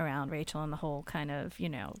thing around Rachel and the whole kind of,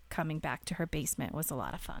 coming back to her basement was a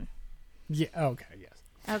lot of fun. Yeah. Okay. Yes.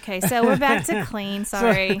 Okay, so we're back to Klain.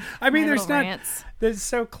 Sorry. I mean, My there's little not. rants.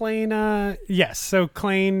 So Klain. Yes. So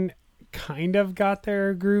Klain kind of got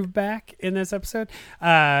their groove back in this episode.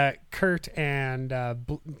 Kurt and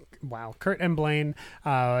Blaine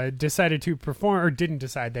decided to perform, or didn't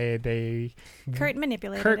decide. They Kurt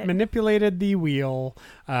manipulated Kurt it. manipulated the wheel,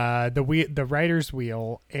 the writer's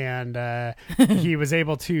wheel, and he was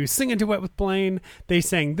able to sing a duet with Blaine. They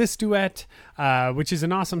sang this duet, which is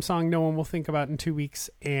an awesome song no one will think about in 2 weeks.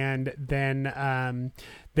 And then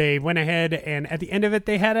they went ahead, and at the end of it,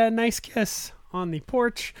 they had a nice kiss on the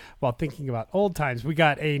porch while thinking about old times. We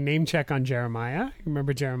got a name check on Jeremiah.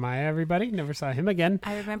 Remember Jeremiah, everybody? Never saw him again.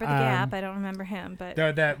 I remember the Gap. I don't remember him, but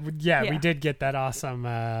We did get that awesome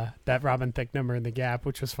that Robin Thicke number in the Gap,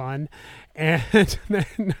 which was fun, and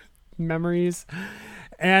then memories,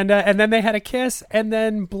 and then they had a kiss, and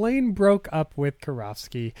then Blaine broke up with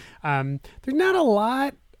Karofsky. There's not a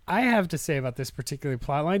lot I have to say about this particular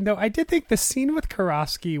plotline, though. I did think the scene with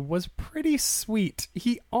Karofsky was pretty sweet.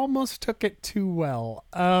 He almost took it too well.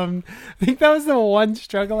 I think that was the one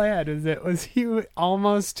struggle I had. He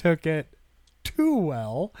almost took it too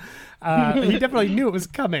well. He definitely knew it was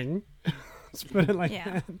coming. Let's put it like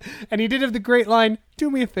that. And he did have the great line,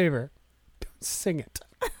 "Do me a favor, don't sing it."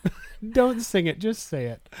 Don't sing it, just say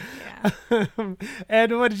it. yeah.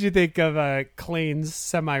 And what did you think of Klain's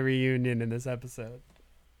semi-reunion in this episode?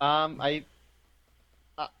 I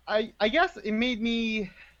guess it made me,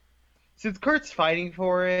 since Kurt's fighting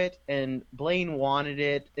for it and Blaine wanted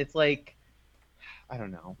it. It's like, I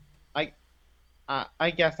don't know. I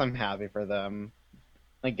guess I'm happy for them.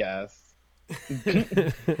 I guess.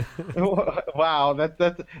 Wow, that's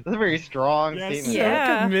a very strong statement.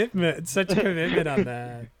 Yeah. Commitment. Such a commitment on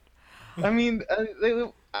that. I mean,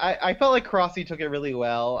 I felt like Crossy took it really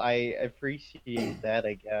well. I appreciate that.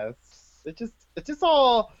 I guess it's just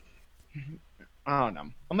all, I don't know.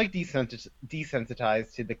 I'm like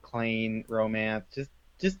desensitized to the Klain romance.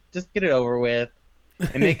 Just get it over with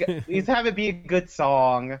and just have it be a good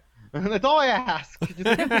song. That's all I ask. Just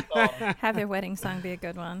a good song. Have their wedding song be a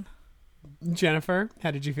good one. Jennifer,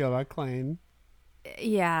 how did you feel about Klain?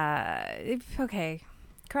 Yeah. Okay.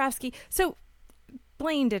 Karofsky. So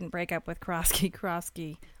Blaine didn't break up with Karofsky.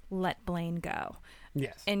 Karofsky let Blaine go.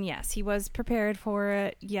 Yes. And yes, he was prepared for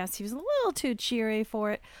it. Yes, he was a little too cheery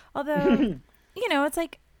for it. Although, it's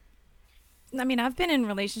like, I mean, I've been in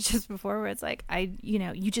relationships before where it's like,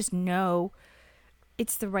 you just know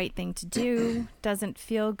it's the right thing to do, doesn't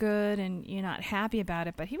feel good, and you're not happy about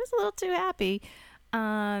it. But he was a little too happy.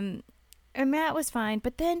 And Matt was fine.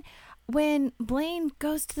 But then when Blaine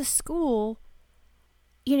goes to the school,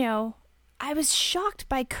 I was shocked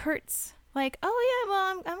by Kurt's like, oh, yeah,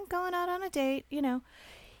 well, I'm going out on a date,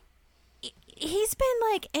 He's been,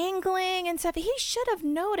 like, angling and stuff. He should have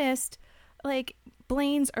noticed, like,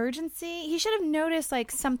 Blaine's urgency. He should have noticed,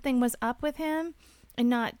 like, something was up with him and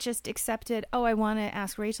not just accepted, oh, I want to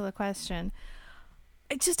ask Rachel a question.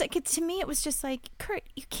 To me, it was just like, Kurt,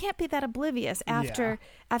 you can't be that oblivious after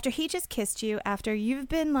he just kissed you, after you've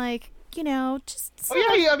been, like, just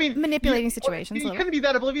manipulating situations. He couldn't be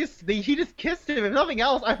that oblivious. He just kissed him. If nothing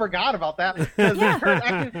else, I forgot about that. Yeah. Kurt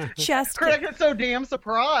acted so damn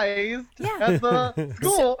surprised at the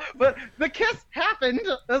school, but the kiss happened.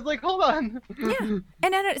 I was like, hold on. Yeah.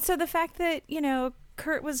 And so the fact that,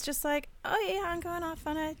 Kurt was just like, oh, yeah, I'm going off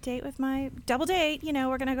on a date with my double date.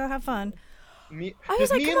 We're going to go have fun. I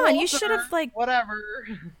was like, come on, you should have, like, whatever,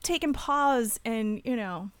 taken pause and,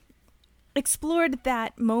 explored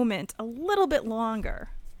that moment a little bit longer.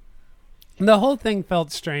 The whole thing felt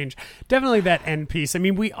strange. Definitely that end piece. I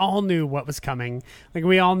mean, we all knew what was coming. Like,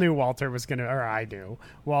 we all knew Walter was going to, or I knew,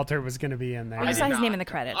 Walter was going to be in there. I saw his name in the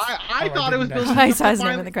credits. I thought it was building. I saw his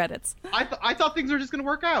name in the credits. I thought things were just going to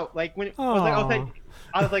work out. Like, when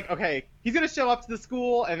I was like, okay, he's going to show up to the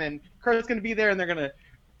school, and then Kurt's going to be there, and they're going to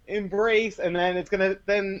embrace, and then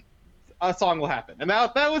then a song will happen. And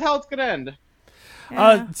that was how it's going to end.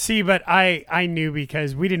 Yeah. But I knew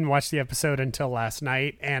because we didn't watch the episode until last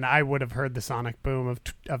night, and I would have heard the sonic boom of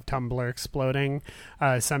Tumblr exploding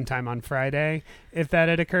sometime on Friday if that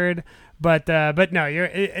had occurred. But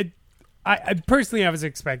no, I personally, I was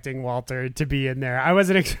expecting Walter to be in there. I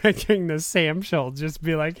wasn't expecting the Sam Schultz just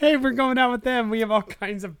be like, hey, we're going out with them. We have all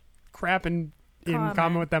kinds of crap in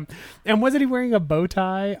common with them. And wasn't he wearing a bow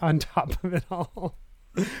tie on top of it all?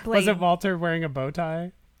 Was it Walter wearing a bow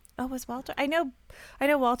tie? Oh, was Walter? I know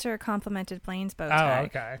Walter complimented Blaine's bow tie. Oh,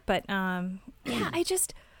 okay. But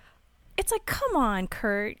it's like, come on,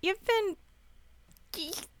 Kurt. You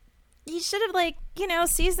should have, like,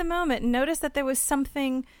 seized the moment and noticed that there was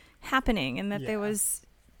something happening and that he was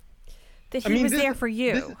there for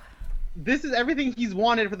you. This is everything he's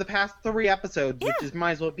wanted for the past 3 episodes, which is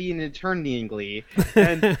might as well be an eternity in Glee.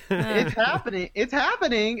 And it's happening. It's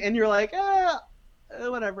happening, and you're like,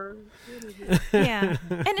 whatever. Yeah,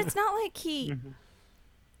 and it's not like he,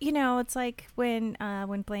 it's like when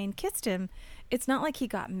Blaine kissed him, it's not like he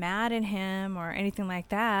got mad at him or anything like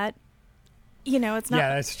that. It's not.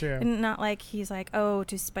 Yeah, that's true. Not like he's like, oh,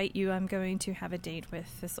 to spite you, I'm going to have a date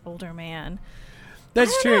with this older man.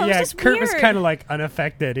 That's true. Know, yeah, Kurt weird. was kind of like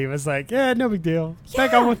unaffected. He was like, yeah, no big deal.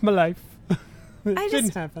 Back on with my life.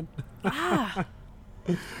 Didn't happen.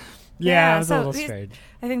 Yeah, it was a little strange.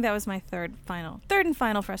 I think that was my third and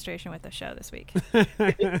final frustration with the show this week.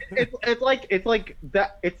 It's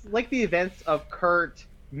like the events of Kurt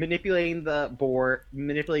manipulating the board,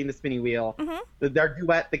 manipulating the spinning wheel, their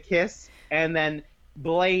duet, the kiss, and then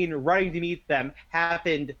Blaine running to meet them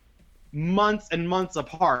happened months and months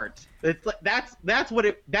apart. It's like that's what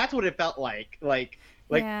it felt like.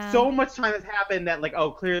 So much time has happened that, like,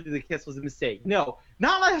 oh, clearly the kiss was a mistake. No,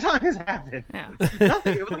 not much time has happened. Yeah.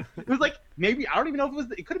 Nothing. It was like maybe, I don't even know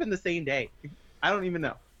if it could have been the same day. I don't even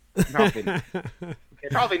know.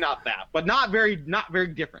 Probably not that, but not very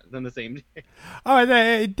different than the same day. Oh,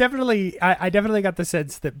 I definitely got the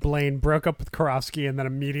sense that Blaine broke up with Karofsky and then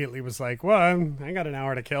immediately was like, well, I got an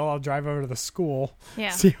hour to kill. I'll drive over to the school,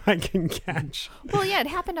 see if I can catch. Well, yeah, it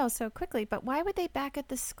happened all so quickly, but why would they back at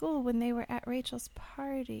the school when they were at Rachel's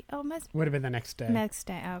party? Oh, would have been the next day. Next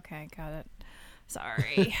day. Okay, got it.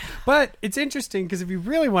 Sorry. But it's interesting because if you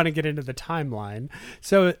really want to get into the timeline,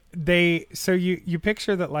 so you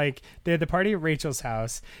picture that, like, they had the party at Rachel's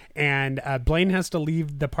house, and Blaine has to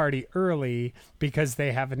leave the party early because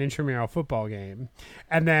they have an intramural football game,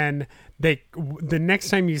 and then the next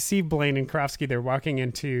time you see Blaine and Karofsky, they're walking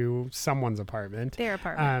into someone's apartment. Their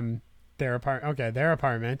apartment. Their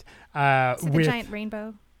apartment. See the giant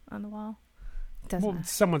rainbow on the wall?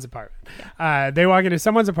 Someone's apartment. Yeah. They walk into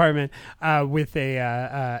someone's apartment with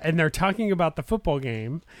and they're talking about the football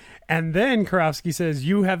game, and then Karofsky says,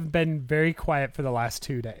 "You have been very quiet for the last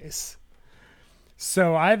 2 days."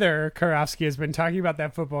 So either Karofsky has been talking about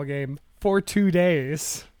that football game for 2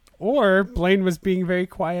 days, or Blaine was being very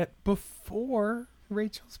quiet before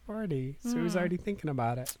Rachel's party, so he was already thinking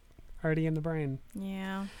about it, already in the brain.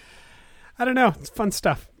 Yeah, I don't know. It's fun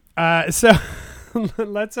stuff. So.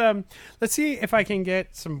 Let's see if I can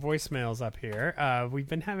get some voicemails up here. We've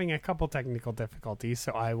been having a couple technical difficulties,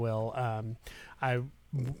 so I will.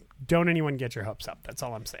 Don't anyone get your hopes up. That's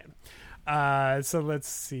all I'm saying. So let's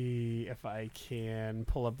see if I can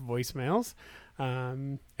pull up voicemails.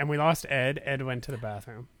 And we lost Ed. Ed went to the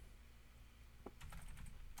bathroom.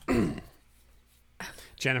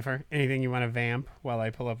 Jennifer, anything you want to vamp while I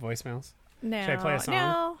pull up voicemails? No. Should I play a song?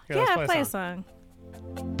 No. Here, let's Yeah, play a song.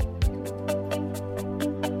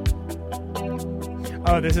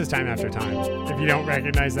 Oh, this is Time After Time. If you don't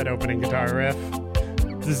recognize that opening guitar riff,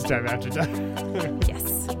 this is Time After Time.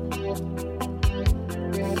 Yes.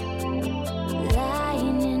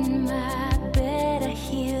 Lying in my bed, I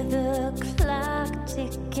hear the clock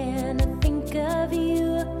ticking. I think of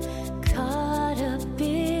you, caught up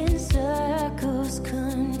in circles.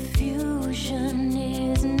 Confusion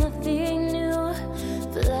is nothing new.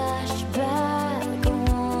 Flashback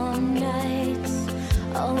on nights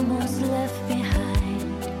almost left behind.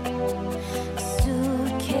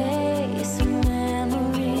 Suitcase of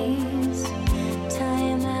memories,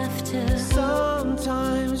 time after.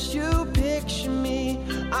 Sometimes you picture me,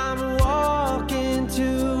 I'm walking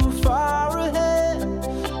too far ahead.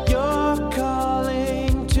 You're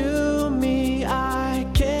calling to me, I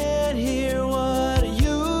can't hear what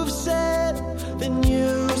you've said. Then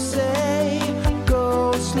you say,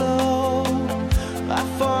 go slow, I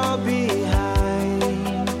fall behind.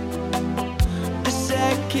 The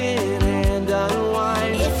second hand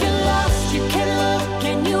unwind. If you're lost, you can look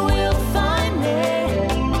and you will find me.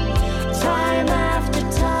 Time after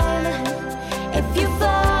time. If you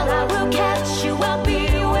fall, I will catch you. I'll be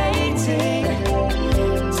waiting.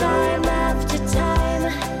 Time after time.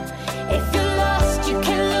 If you're lost, you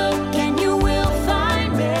can look and you will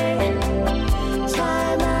find me.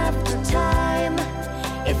 Time after time.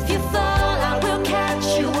 If you fall, I will catch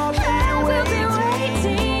you. I will be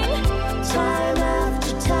waiting. Time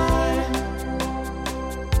after time.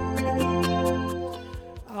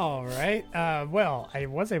 All right. Well, I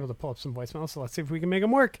was able to pull up some voicemails, so let's see if we can make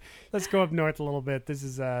them work. Let's go up north a little bit. This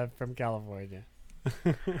is from California.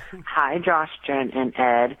 Hi, Josh, Jen, and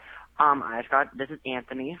Ed. This is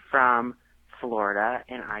Anthony from Florida,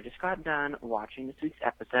 and I just got done watching this week's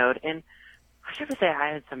episode, and I have to say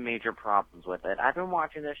I had some major problems with it. I've been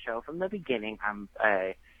watching this show from the beginning. I'm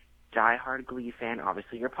a diehard Glee fan.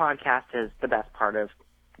 Obviously, your podcast is the best part of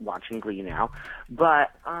watching Glee now.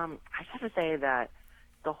 But I just have to say that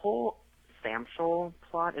the whole Sam Shoal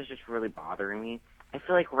plot is just really bothering me. I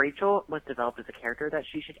feel like Rachel was developed as a character that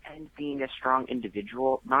she should end being a strong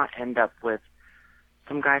individual, not end up with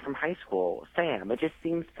some guy from high school, Sam. It just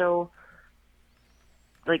seems so,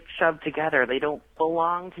 like, shoved together. They don't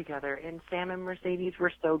belong together. And Sam and Mercedes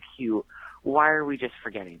were so cute. Why are we just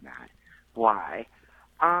forgetting that? Why?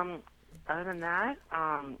 Other than that,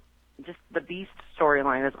 just the Beast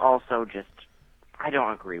storyline is also just, I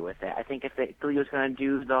don't agree with it. I think if Glee was going to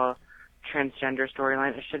do the transgender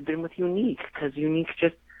storyline, it should have been with Unique, because Unique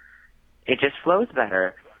just flows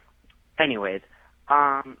better. Anyways,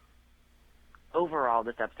 overall,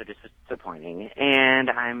 this episode is disappointing, and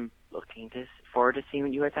I'm looking forward to seeing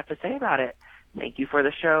what you guys have to say about it. Thank you for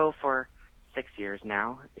the show for 6 years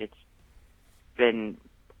now. It's been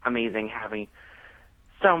amazing having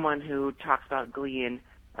someone who talks about Glee and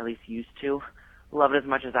at least used to love it as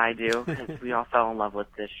much as I do, because we all fell in love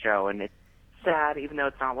with this show, and it's sad, even though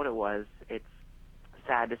it's not what it was. It's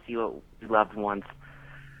sad to see what we loved once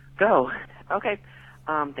go. Okay,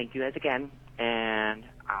 thank you guys again, and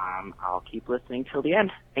I'll keep listening till the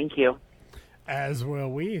end. Thank you. As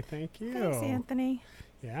will we. Thank you. Thanks, Anthony.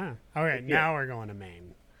 Yeah. All right, now we're going to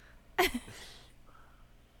Maine.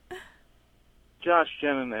 Josh,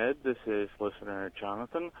 Jen, and Ed, this is listener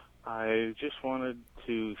Jonathan. I just wanted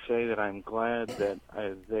to say that I'm glad that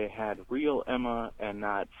they had real Emma and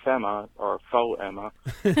not Fema or faux Emma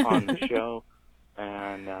on the show.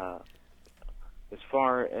 And as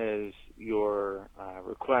far as your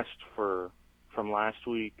request from last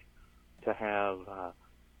week to have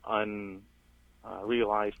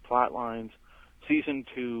unrealized plot lines, season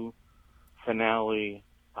 2 finale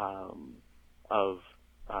of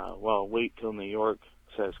Wait Till New York,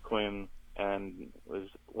 says Quinn, and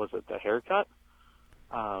was it the haircut?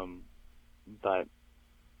 But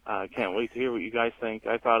can't wait to hear what you guys think.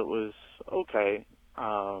 I thought it was okay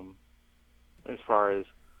as far as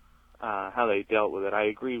how they dealt with it. I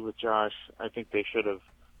agree with Josh. I think they should have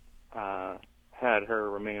had her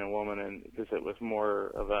remain a woman, and because it was more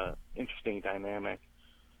of a interesting dynamic.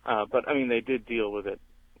 But I mean, they did deal with it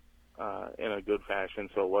in a good fashion,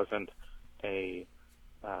 so it wasn't a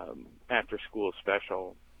after school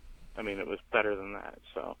special. I mean, it was better than that.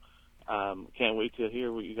 So can't wait to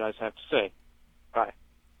hear what you guys have to say. Bye.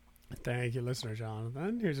 Thank you, listener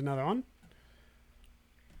Jonathan. Here's another one.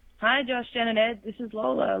 Hi, Josh, Jen, and Ed. This is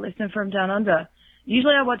Lola, listening from Down Under.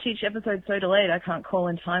 Usually I watch each episode so delayed I can't call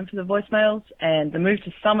in time for the voicemails, and the move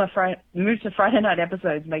to Friday night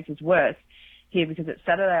episodes makes this worse here because it's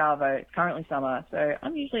Saturday Arvo, it's currently summer, so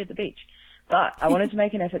I'm usually at the beach. But I wanted to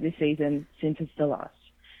make an effort this season since it's the last.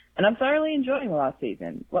 And I'm thoroughly enjoying the last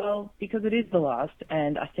season. Well, because it is the last,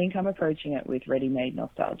 and I think I'm approaching it with ready-made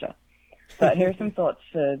nostalgia. But here are some thoughts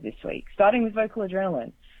for this week. Starting with Vocal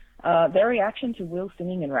Adrenaline. Their reaction to Will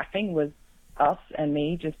singing and rapping was us and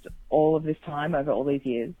me just all of this time over all these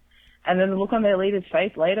years. And then the look on their leader's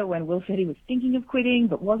face later when Will said he was thinking of quitting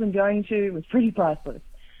but wasn't going to was pretty priceless.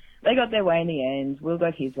 They got their way in the end. Will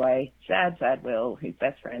got his way. Sad, sad Will, whose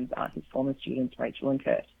best friends are his former students Rachel and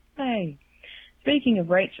Kurt. Hey. Speaking of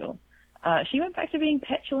Rachel, she went back to being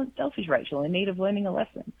petulant, selfish Rachel in need of learning a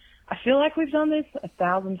lesson. I feel like we've done this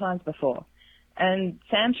 1,000 times before. And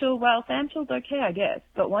Samchel, okay, I guess.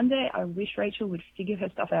 But one day I wish Rachel would figure her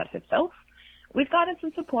stuff out herself. With guidance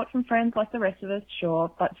and support from friends like the rest of us, sure,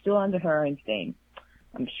 but still under her own steam.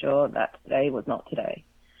 I'm sure that today was not today.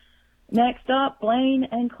 Next up, Blaine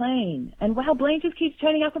and Klaine. And wow, Blaine just keeps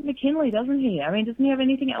turning up at McKinley, doesn't he? I mean, doesn't he have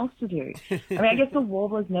anything else to do? I guess the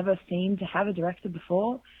Warblers never seemed to have a director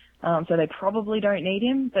before, so they probably don't need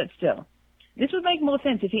him, but still. This would make more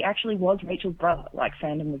sense if he actually was Rachel's brother, like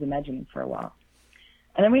fandom was imagining for a while.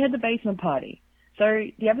 And then we had the basement party. So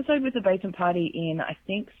the episode with the basement party in, I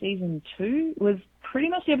think, season 2 was pretty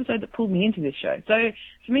much the episode that pulled me into this show. So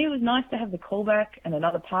for me, it was nice to have the callback and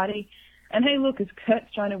another party. And hey, look, it's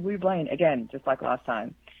Kurt's trying to woo Blaine again, just like last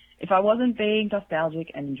time. If I wasn't being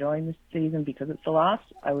nostalgic and enjoying this season because it's the last,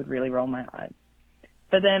 I would really roll my eyes.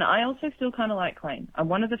 But then I also still kind of like Klaine. I'm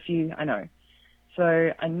one of the few, I know. So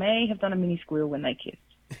I may have done a mini squeal when they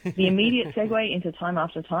kissed. The immediate segue into Time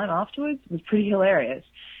After Time afterwards was pretty hilarious,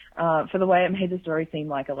 for the way it made the story seem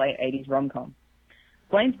like a late 80s rom-com.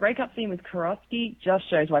 Blaine's breakup scene with Kurofsky just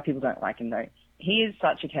shows why people don't like him, though. He is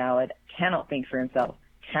such a coward, cannot think for himself,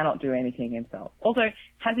 cannot do anything himself. Also,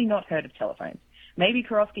 has he not heard of telephones? Maybe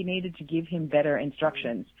Kurofsky needed to give him better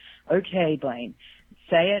instructions. Okay, Blaine,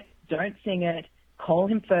 say it, don't sing it, call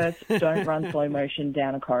him first, don't run slow motion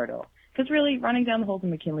down a corridor. Because really, running down the halls of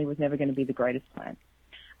McKinley was never going to be the greatest plan.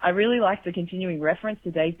 I really like the continuing reference to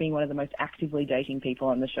Dave being one of the most actively dating people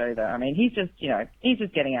on the show, though. I mean, he's just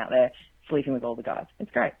getting out there, sleeping with all the guys. It's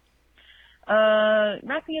great.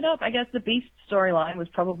 Wrapping it up, I guess the Beast storyline was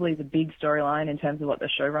probably the big storyline in terms of what the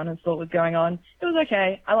showrunners thought was going on. It was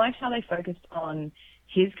okay. I liked how they focused on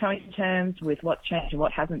his coming to terms with what's changed and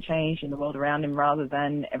what hasn't changed in the world around him rather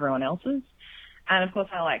than everyone else's. And of course,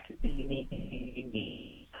 I liked the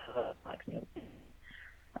unique.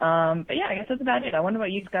 But yeah, I guess that's about it. I wonder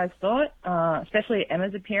what you guys thought, especially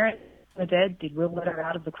Emma's appearance from the dead. Did Will let her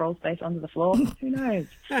out of the crawl space onto the floor? Who knows?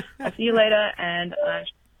 I'll see you later, and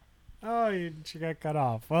she got cut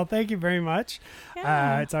off. Well, thank you very much.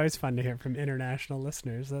 Yeah. It's always fun to hear from international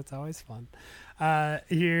listeners. That's always fun.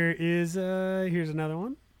 Here's another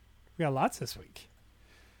one. We got lots this week.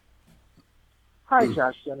 Hi,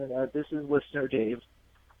 Josh, Jen, and Ed. This is listener Dave.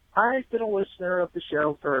 I've been a listener of the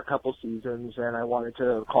show for a couple seasons, and I wanted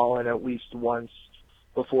to call in at least once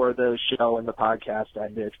before the show and the podcast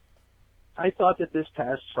ended. I thought that this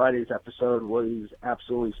past Friday's episode was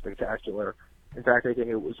absolutely spectacular. In fact, I think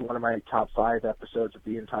it was one of my top 5 episodes of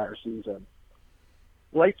the entire season.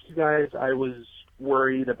 Like you guys, I was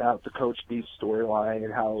worried about the Coach Beast storyline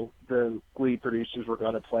and how the Glee producers were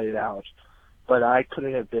going to play it out, but I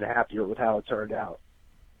couldn't have been happier with how it turned out.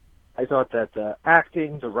 I thought that the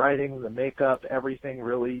acting, the writing, the makeup, everything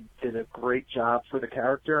really did a great job for the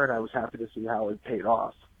character, and I was happy to see how it paid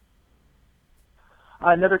off.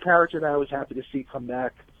 Another character that I was happy to see come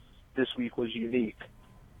back this week was Unique,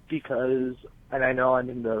 because, and I know I'm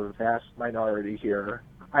in the vast minority here,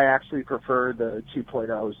 I actually prefer the 2.0s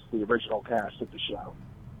to the original cast of the show.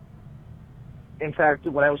 In fact,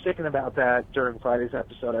 when I was thinking about that during Friday's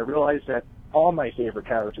episode, I realized that all my favorite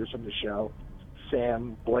characters from the show,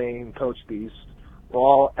 Sam, Blaine, Coach Beast, were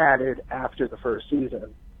all added after the first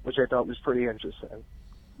season, which I thought was pretty interesting.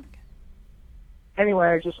 Okay. Anyway,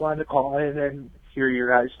 I just wanted to call in and hear your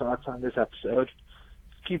guys' thoughts on this episode.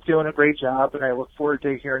 Keep doing a great job, and I look forward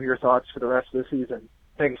to hearing your thoughts for the rest of the season.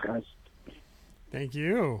 Thanks, guys. Thank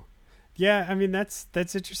you. Yeah, I mean, that's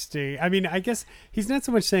interesting. I mean, I guess he's not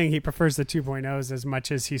so much saying he prefers the 2.0s as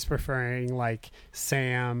much as he's preferring, like,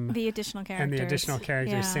 Sam. The additional characters. And the additional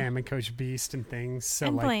characters, yeah. Sam and Coach Beast and things. So,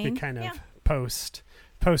 and like, Blaine. the kind of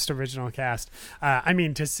post-original cast. I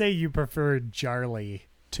mean, to say you prefer Jarly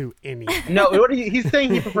to any. No, he's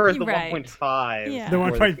saying he prefers the Right. 1.5. Yeah. The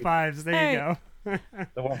 1.5s, there you go. The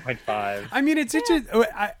 1.5. I mean, it's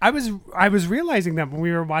I was realizing that when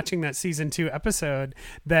we were watching that season 2 episode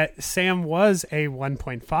that Sam was a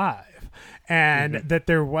 1.5, and that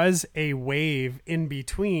there was a wave in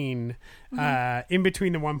between the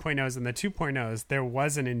 1.0s and the 2.0s. There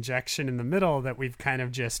was an injection in the middle that we've kind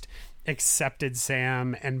of just accepted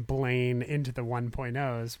Sam and Blaine into the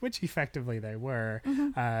 1.0s, which effectively they were.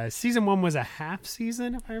 Season 1 was a half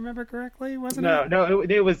season, if I remember correctly, wasn't it? No,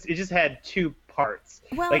 it just had 2 parts.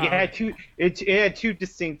 Well- Like it had 2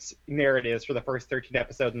 distinct narratives for the first 13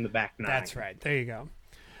 episodes in the back 9. That's right. There you go.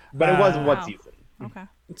 But it was one Wow. season. Okay.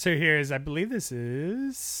 So here's, I believe this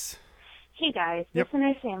is... Hey guys, Yep.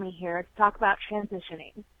 listener Sammy here to talk about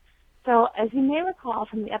transitioning. So, as you may recall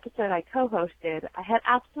from the episode I co-hosted, I had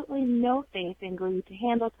absolutely no faith in Glee to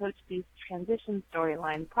handle Coach B's transition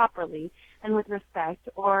storyline properly and with respect,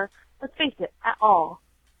 or, let's face it, at all.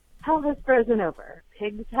 Hell has frozen over.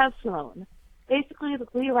 Pigs have flown. Basically, the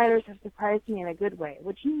Glee writers have surprised me in a good way,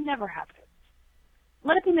 which never happens.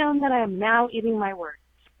 Let it be known that I am now eating my words,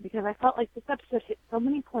 because I felt like this episode hit so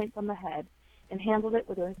many points on the head and handled it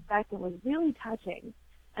with a respect that was really touching.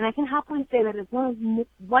 And I can happily say that it's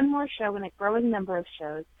one more show in a growing number of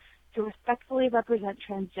shows to respectfully represent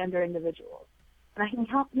transgender individuals. And I can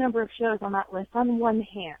count the number of shows on that list on one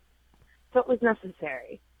hand. So it was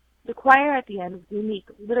necessary. The choir at the end was unique,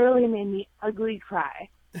 literally made me ugly cry.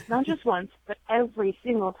 Not just once, but every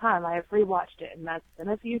single time I have rewatched it, and that's been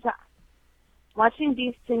a few times. Watching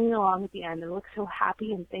Beast singing along at the end and look so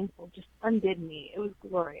happy and thankful just undid me. It was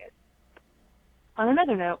glorious. On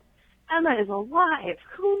another note, Emma is alive.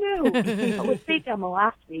 Who knew? But with fake Emma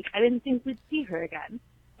last week, I didn't think we'd see her again.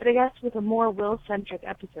 But I guess with a more Will-centric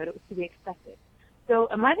episode, it was to be expected. So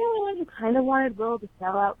am I the only one who kind of wanted Will to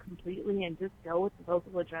sell out completely and just go with the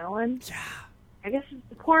vocal adrenaline? Yeah. I guess it's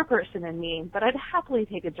the poor person in me, but I'd happily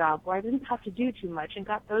take a job where I didn't have to do too much and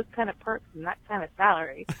got those kind of perks and that kind of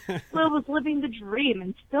salary. Will was living the dream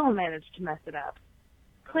and still managed to mess it up.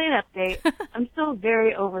 Clean update, I'm still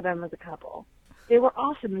very over them as a couple. They were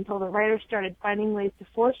awesome until the writers started finding ways to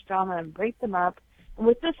force drama and break them up, and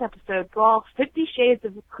with this episode, go all 50 shades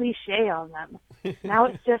of cliche on them. Now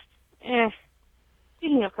it's just,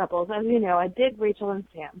 Speaking of couples, as you know, I dig Rachel and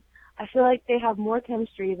Sam. I feel like they have more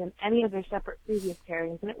chemistry than any of their separate previous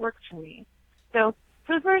pairings, and it works for me. So,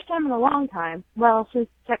 for the first time in a long time, well, since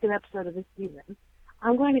the second episode of this season,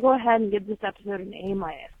 I'm going to go ahead and give this episode an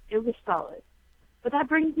A-. It was solid. But that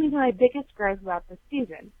brings me to my biggest gripe about this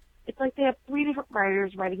season. It's like they have 3 different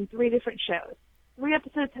writers writing 3 different shows. 3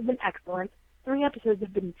 episodes have been excellent, 3 episodes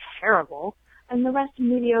have been terrible, and the rest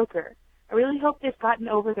mediocre. I really hope they've gotten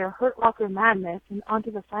over their Hurt Locker madness and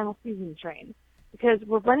onto the final season train, because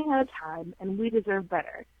we're running out of time and we deserve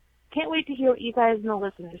better. Can't wait to hear what you guys and the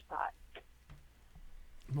listeners thought.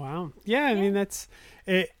 Wow. Yeah, I mean, that's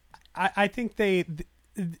it. I think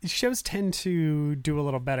shows tend to do a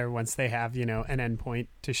little better once they have, an endpoint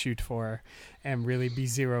to shoot for and really be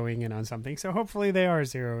zeroing in on something. So hopefully they are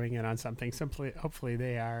zeroing in on something. Hopefully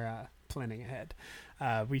they are planning ahead.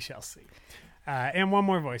 We shall see. And one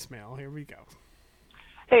more voicemail. Here we go.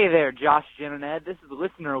 Hey there, Josh, Jen, and Ed. This is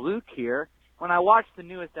listener Luke here. When I watched the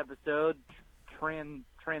newest episode,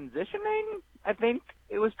 Transitioning, I think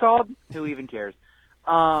it was called. Who even cares?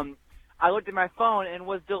 I looked at my phone and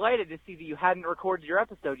was delighted to see that you hadn't recorded your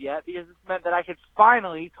episode yet, because this meant that I could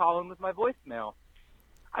finally call in with my voicemail.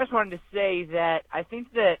 I just wanted to say that I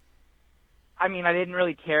think that, I didn't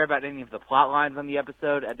really care about any of the plot lines on the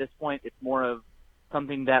episode. At this point, it's more of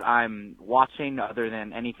something that I'm watching other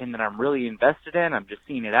than anything that I'm really invested in. I'm just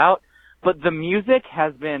seeing it out. But the music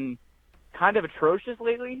has been kind of atrocious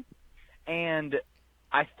lately, and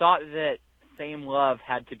I thought that Same Love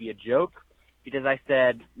had to be a joke, because I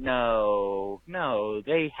said, no,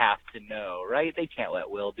 they have to know, right? They can't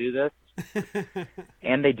let Will do this.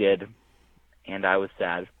 And they did. And I was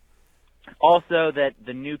sad. Also, that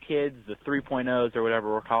the new kids, the 3.0s or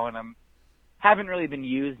whatever we're calling them, haven't really been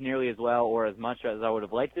used nearly as well or as much as I would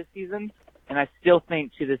have liked this season. And I still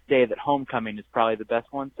think to this day that Homecoming is probably the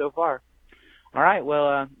best one so far. All right,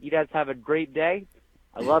 well, you guys have a great day.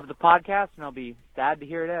 I love the podcast, and I'll be sad to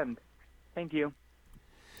hear it end. Thank you.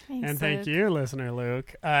 Thanks, And thank Luke. you, listener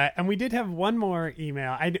Luke. And we did have one more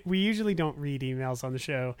email. We usually don't read emails on the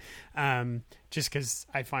show, just because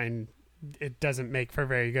I find it doesn't make for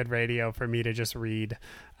very good radio for me to just read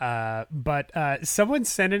But someone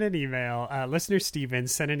sent in an email, listener Steven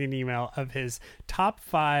sent in an email of his top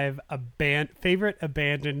 5 favorite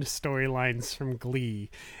abandoned storylines from Glee.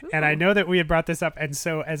 And I know that we had brought this up. And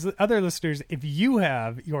so as other listeners, if you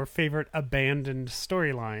have your favorite abandoned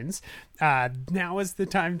storylines, now is the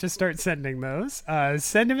time to start sending those.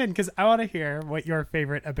 Send them in because I want to hear what your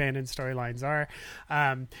favorite abandoned storylines are.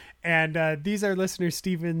 And these are listener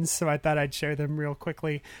Steven's, so I thought I'd share them real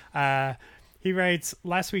quickly. He writes,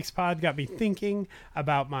 last week's pod got me thinking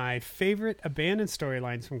about my favorite abandoned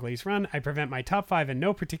storylines from Glee's run. I present my top 5 in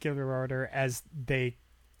no particular order as they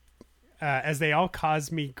all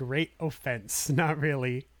cause me great offense. Not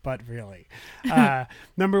really, but really.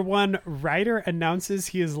 Number 1, Ryder announces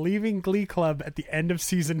he is leaving Glee Club at the end of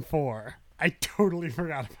season 4. I totally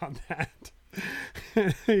forgot about that.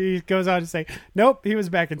 He goes on to say, nope, he was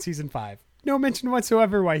back in season 5. No mention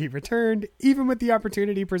whatsoever why he returned, even with the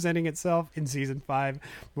opportunity presenting itself in season 5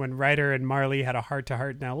 when Ryder and Marley had a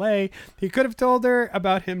heart-to-heart in LA. He could have told her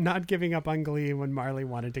about him not giving up on Glee when Marley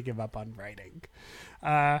wanted to give up on writing.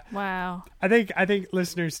 Wow. I think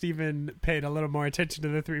listener Steven paid a little more attention to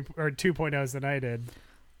the 2.0s than I did.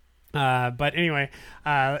 But anyway,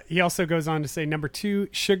 he also goes on to say, number 2,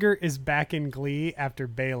 Sugar is back in Glee after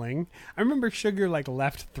bailing. I remember Sugar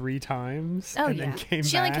left 3 times and then came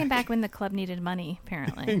she back. only came back when the club needed money,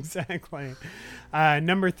 apparently. Exactly.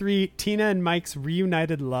 Number 3, Tina and Mike's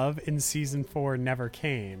reunited love in season 4 never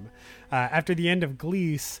came. After the end of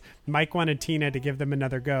Glease, Mike wanted Tina to give them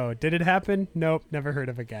another go. Did it happen? Nope, never heard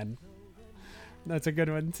of again. That's a good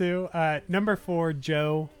one too. Number 4,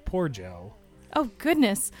 Joe. Poor Joe. Oh,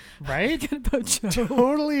 goodness. Right? About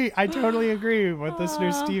Joe. I totally agree with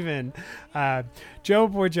listener Steven. Joe,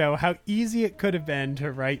 poor Joe, how easy it could have been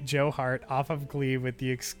to write Joe Hart off of Glee with the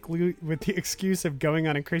excuse of going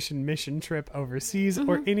on a Christian mission trip overseas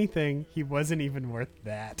or anything. He wasn't even worth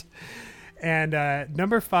that. And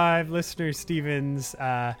number 5, listener Steven's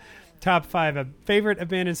top 5 favorite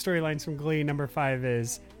abandoned storylines from Glee. Number 5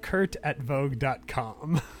 is Kurt at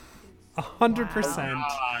Vogue.com. 100%.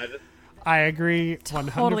 God. I agree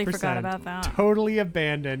 100%. Totally forgot about that. Totally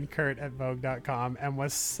abandoned Kurt at Vogue.com and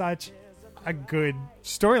was such a good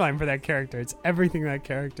storyline for that character. It's everything that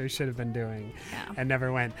character should have been doing and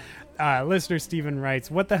never went. Listener Steven writes,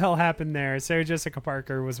 what the hell happened there? Sarah Jessica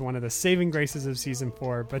Parker was one of the saving graces of season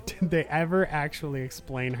 4, but did they ever actually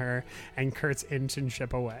explain her and Kurt's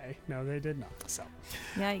internship away? No, they did not. So,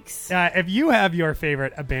 yikes. If you have your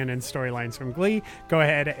favorite abandoned storylines from Glee, go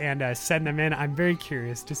ahead and send them in. I'm very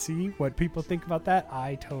curious to see what people think about that.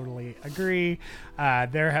 I totally agree.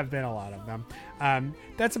 There have been a lot of them.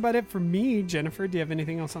 That's about it for me. Jennifer, do you have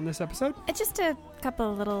anything else on this episode? Just a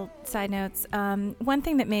couple of little side notes. One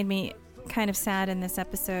thing that made me kind of sad in this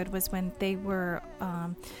episode was when they were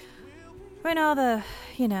when all the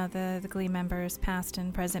Glee members past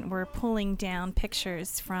and present were pulling down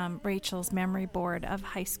pictures from Rachel's memory board of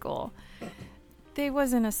high school. There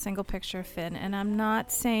wasn't a single picture of Finn, and I'm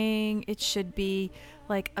not saying it should be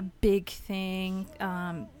like a big thing,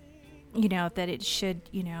 that it should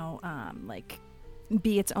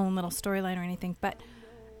be its own little storyline or anything, but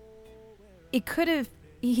he could have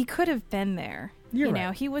been there. You're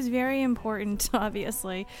right. He was very important,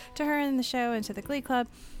 obviously, to her in the show and to the Glee Club.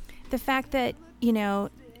 The fact that, no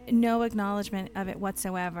acknowledgement of it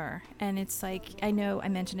whatsoever. And it's like, I know I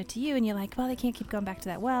mentioned it to you and you're like, well, they can't keep going back to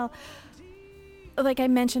that. Well, like I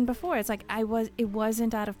mentioned before, it's like it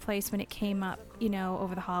wasn't out of place when it came up,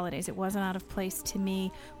 over the holidays. It wasn't out of place to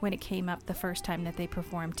me when it came up the first time that they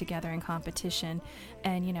performed together in competition.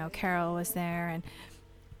 And, Carol was there. And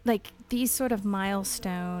like these sort of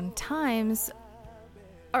milestone times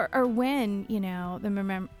are when,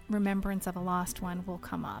 the remembrance of a lost one will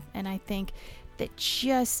come up. And I think that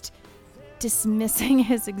just dismissing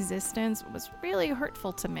his existence was really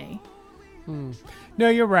hurtful to me. No,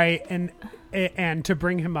 you're right. And to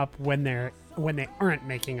bring him up when they aren't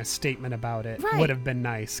making a statement about it would have been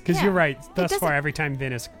nice. Because you're right. Thus far, every time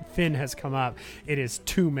Finn has come up, it is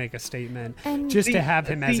to make a statement. And just to have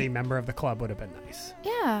him as a member of the club would have been nice.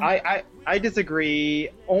 Yeah. I disagree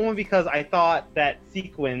only because I thought that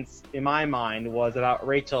sequence in my mind was about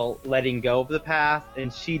Rachel letting go of the past,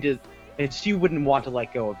 and she wouldn't want to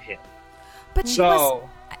let go of him. But it's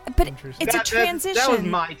a transition. That was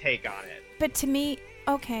my take on it. But to me,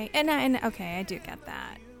 okay, I do get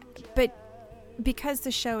that. But because the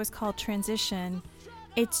show is called Transition,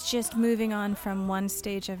 it's just moving on from one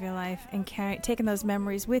stage of your life and taking those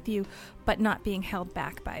memories with you, but not being held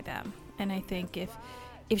back by them. And I think if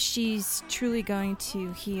she's truly going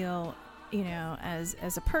to heal,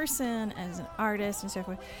 as a person, as an artist, and so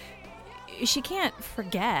forth, she can't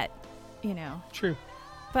forget, True.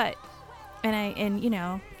 But and you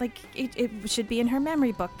know, like it should be in her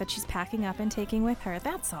memory book that she's packing up and taking with her.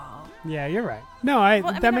 That's all. Yeah, you're right. No,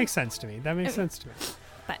 that makes sense to me. That makes sense to me.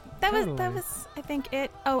 But that was I think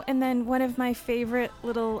it. Oh, and then one of my favorite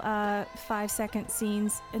little 5-second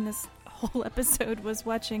scenes in this whole episode was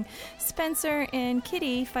watching Spencer and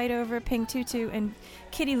Kitty fight over Pink Tutu, and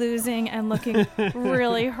Kitty losing and looking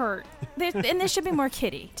really hurt. And there should be more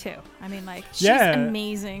Kitty too. I mean, like, she's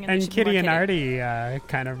amazing. And Kitty and Artie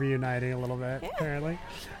kind of reuniting a little bit, apparently.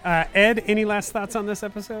 Ed, any last thoughts on this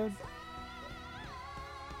episode?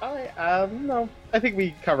 No. I think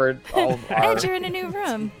we covered all of our... Ed, you're in a new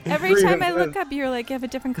room. Every time I look up, you're like, you have a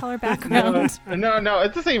different color background. No,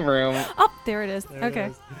 it's the same room. Oh, there it is. There okay.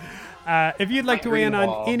 It is. If you'd like to weigh in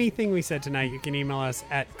wall. on anything we said tonight, you can email us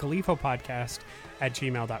at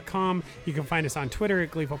gleefulpodcast@gmail.com. You can find us on Twitter at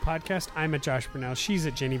Gleeful Podcast. I'm at Josh Burnell. She's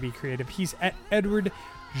at Jenny B Creative. He's at Edward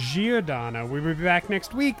Giordano. We will be back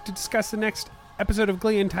next week to discuss the next episode of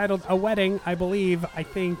Glee entitled A Wedding, I believe. I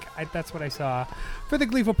think that's what I saw. For the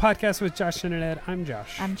Gleeful Podcast with Josh and Ed, I'm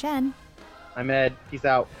Josh. I'm Jen. I'm Ed. Peace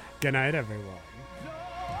out. Good night, everyone.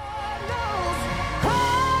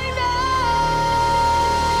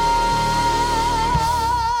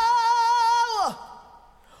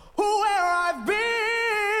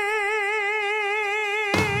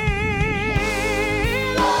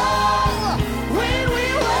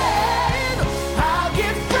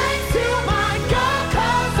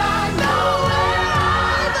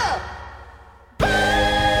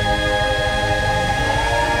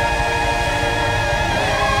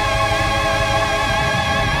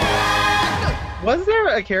 Was there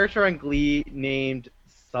a character on Glee named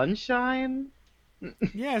Sunshine?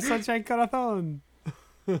 Yeah, Sunshine Corazon.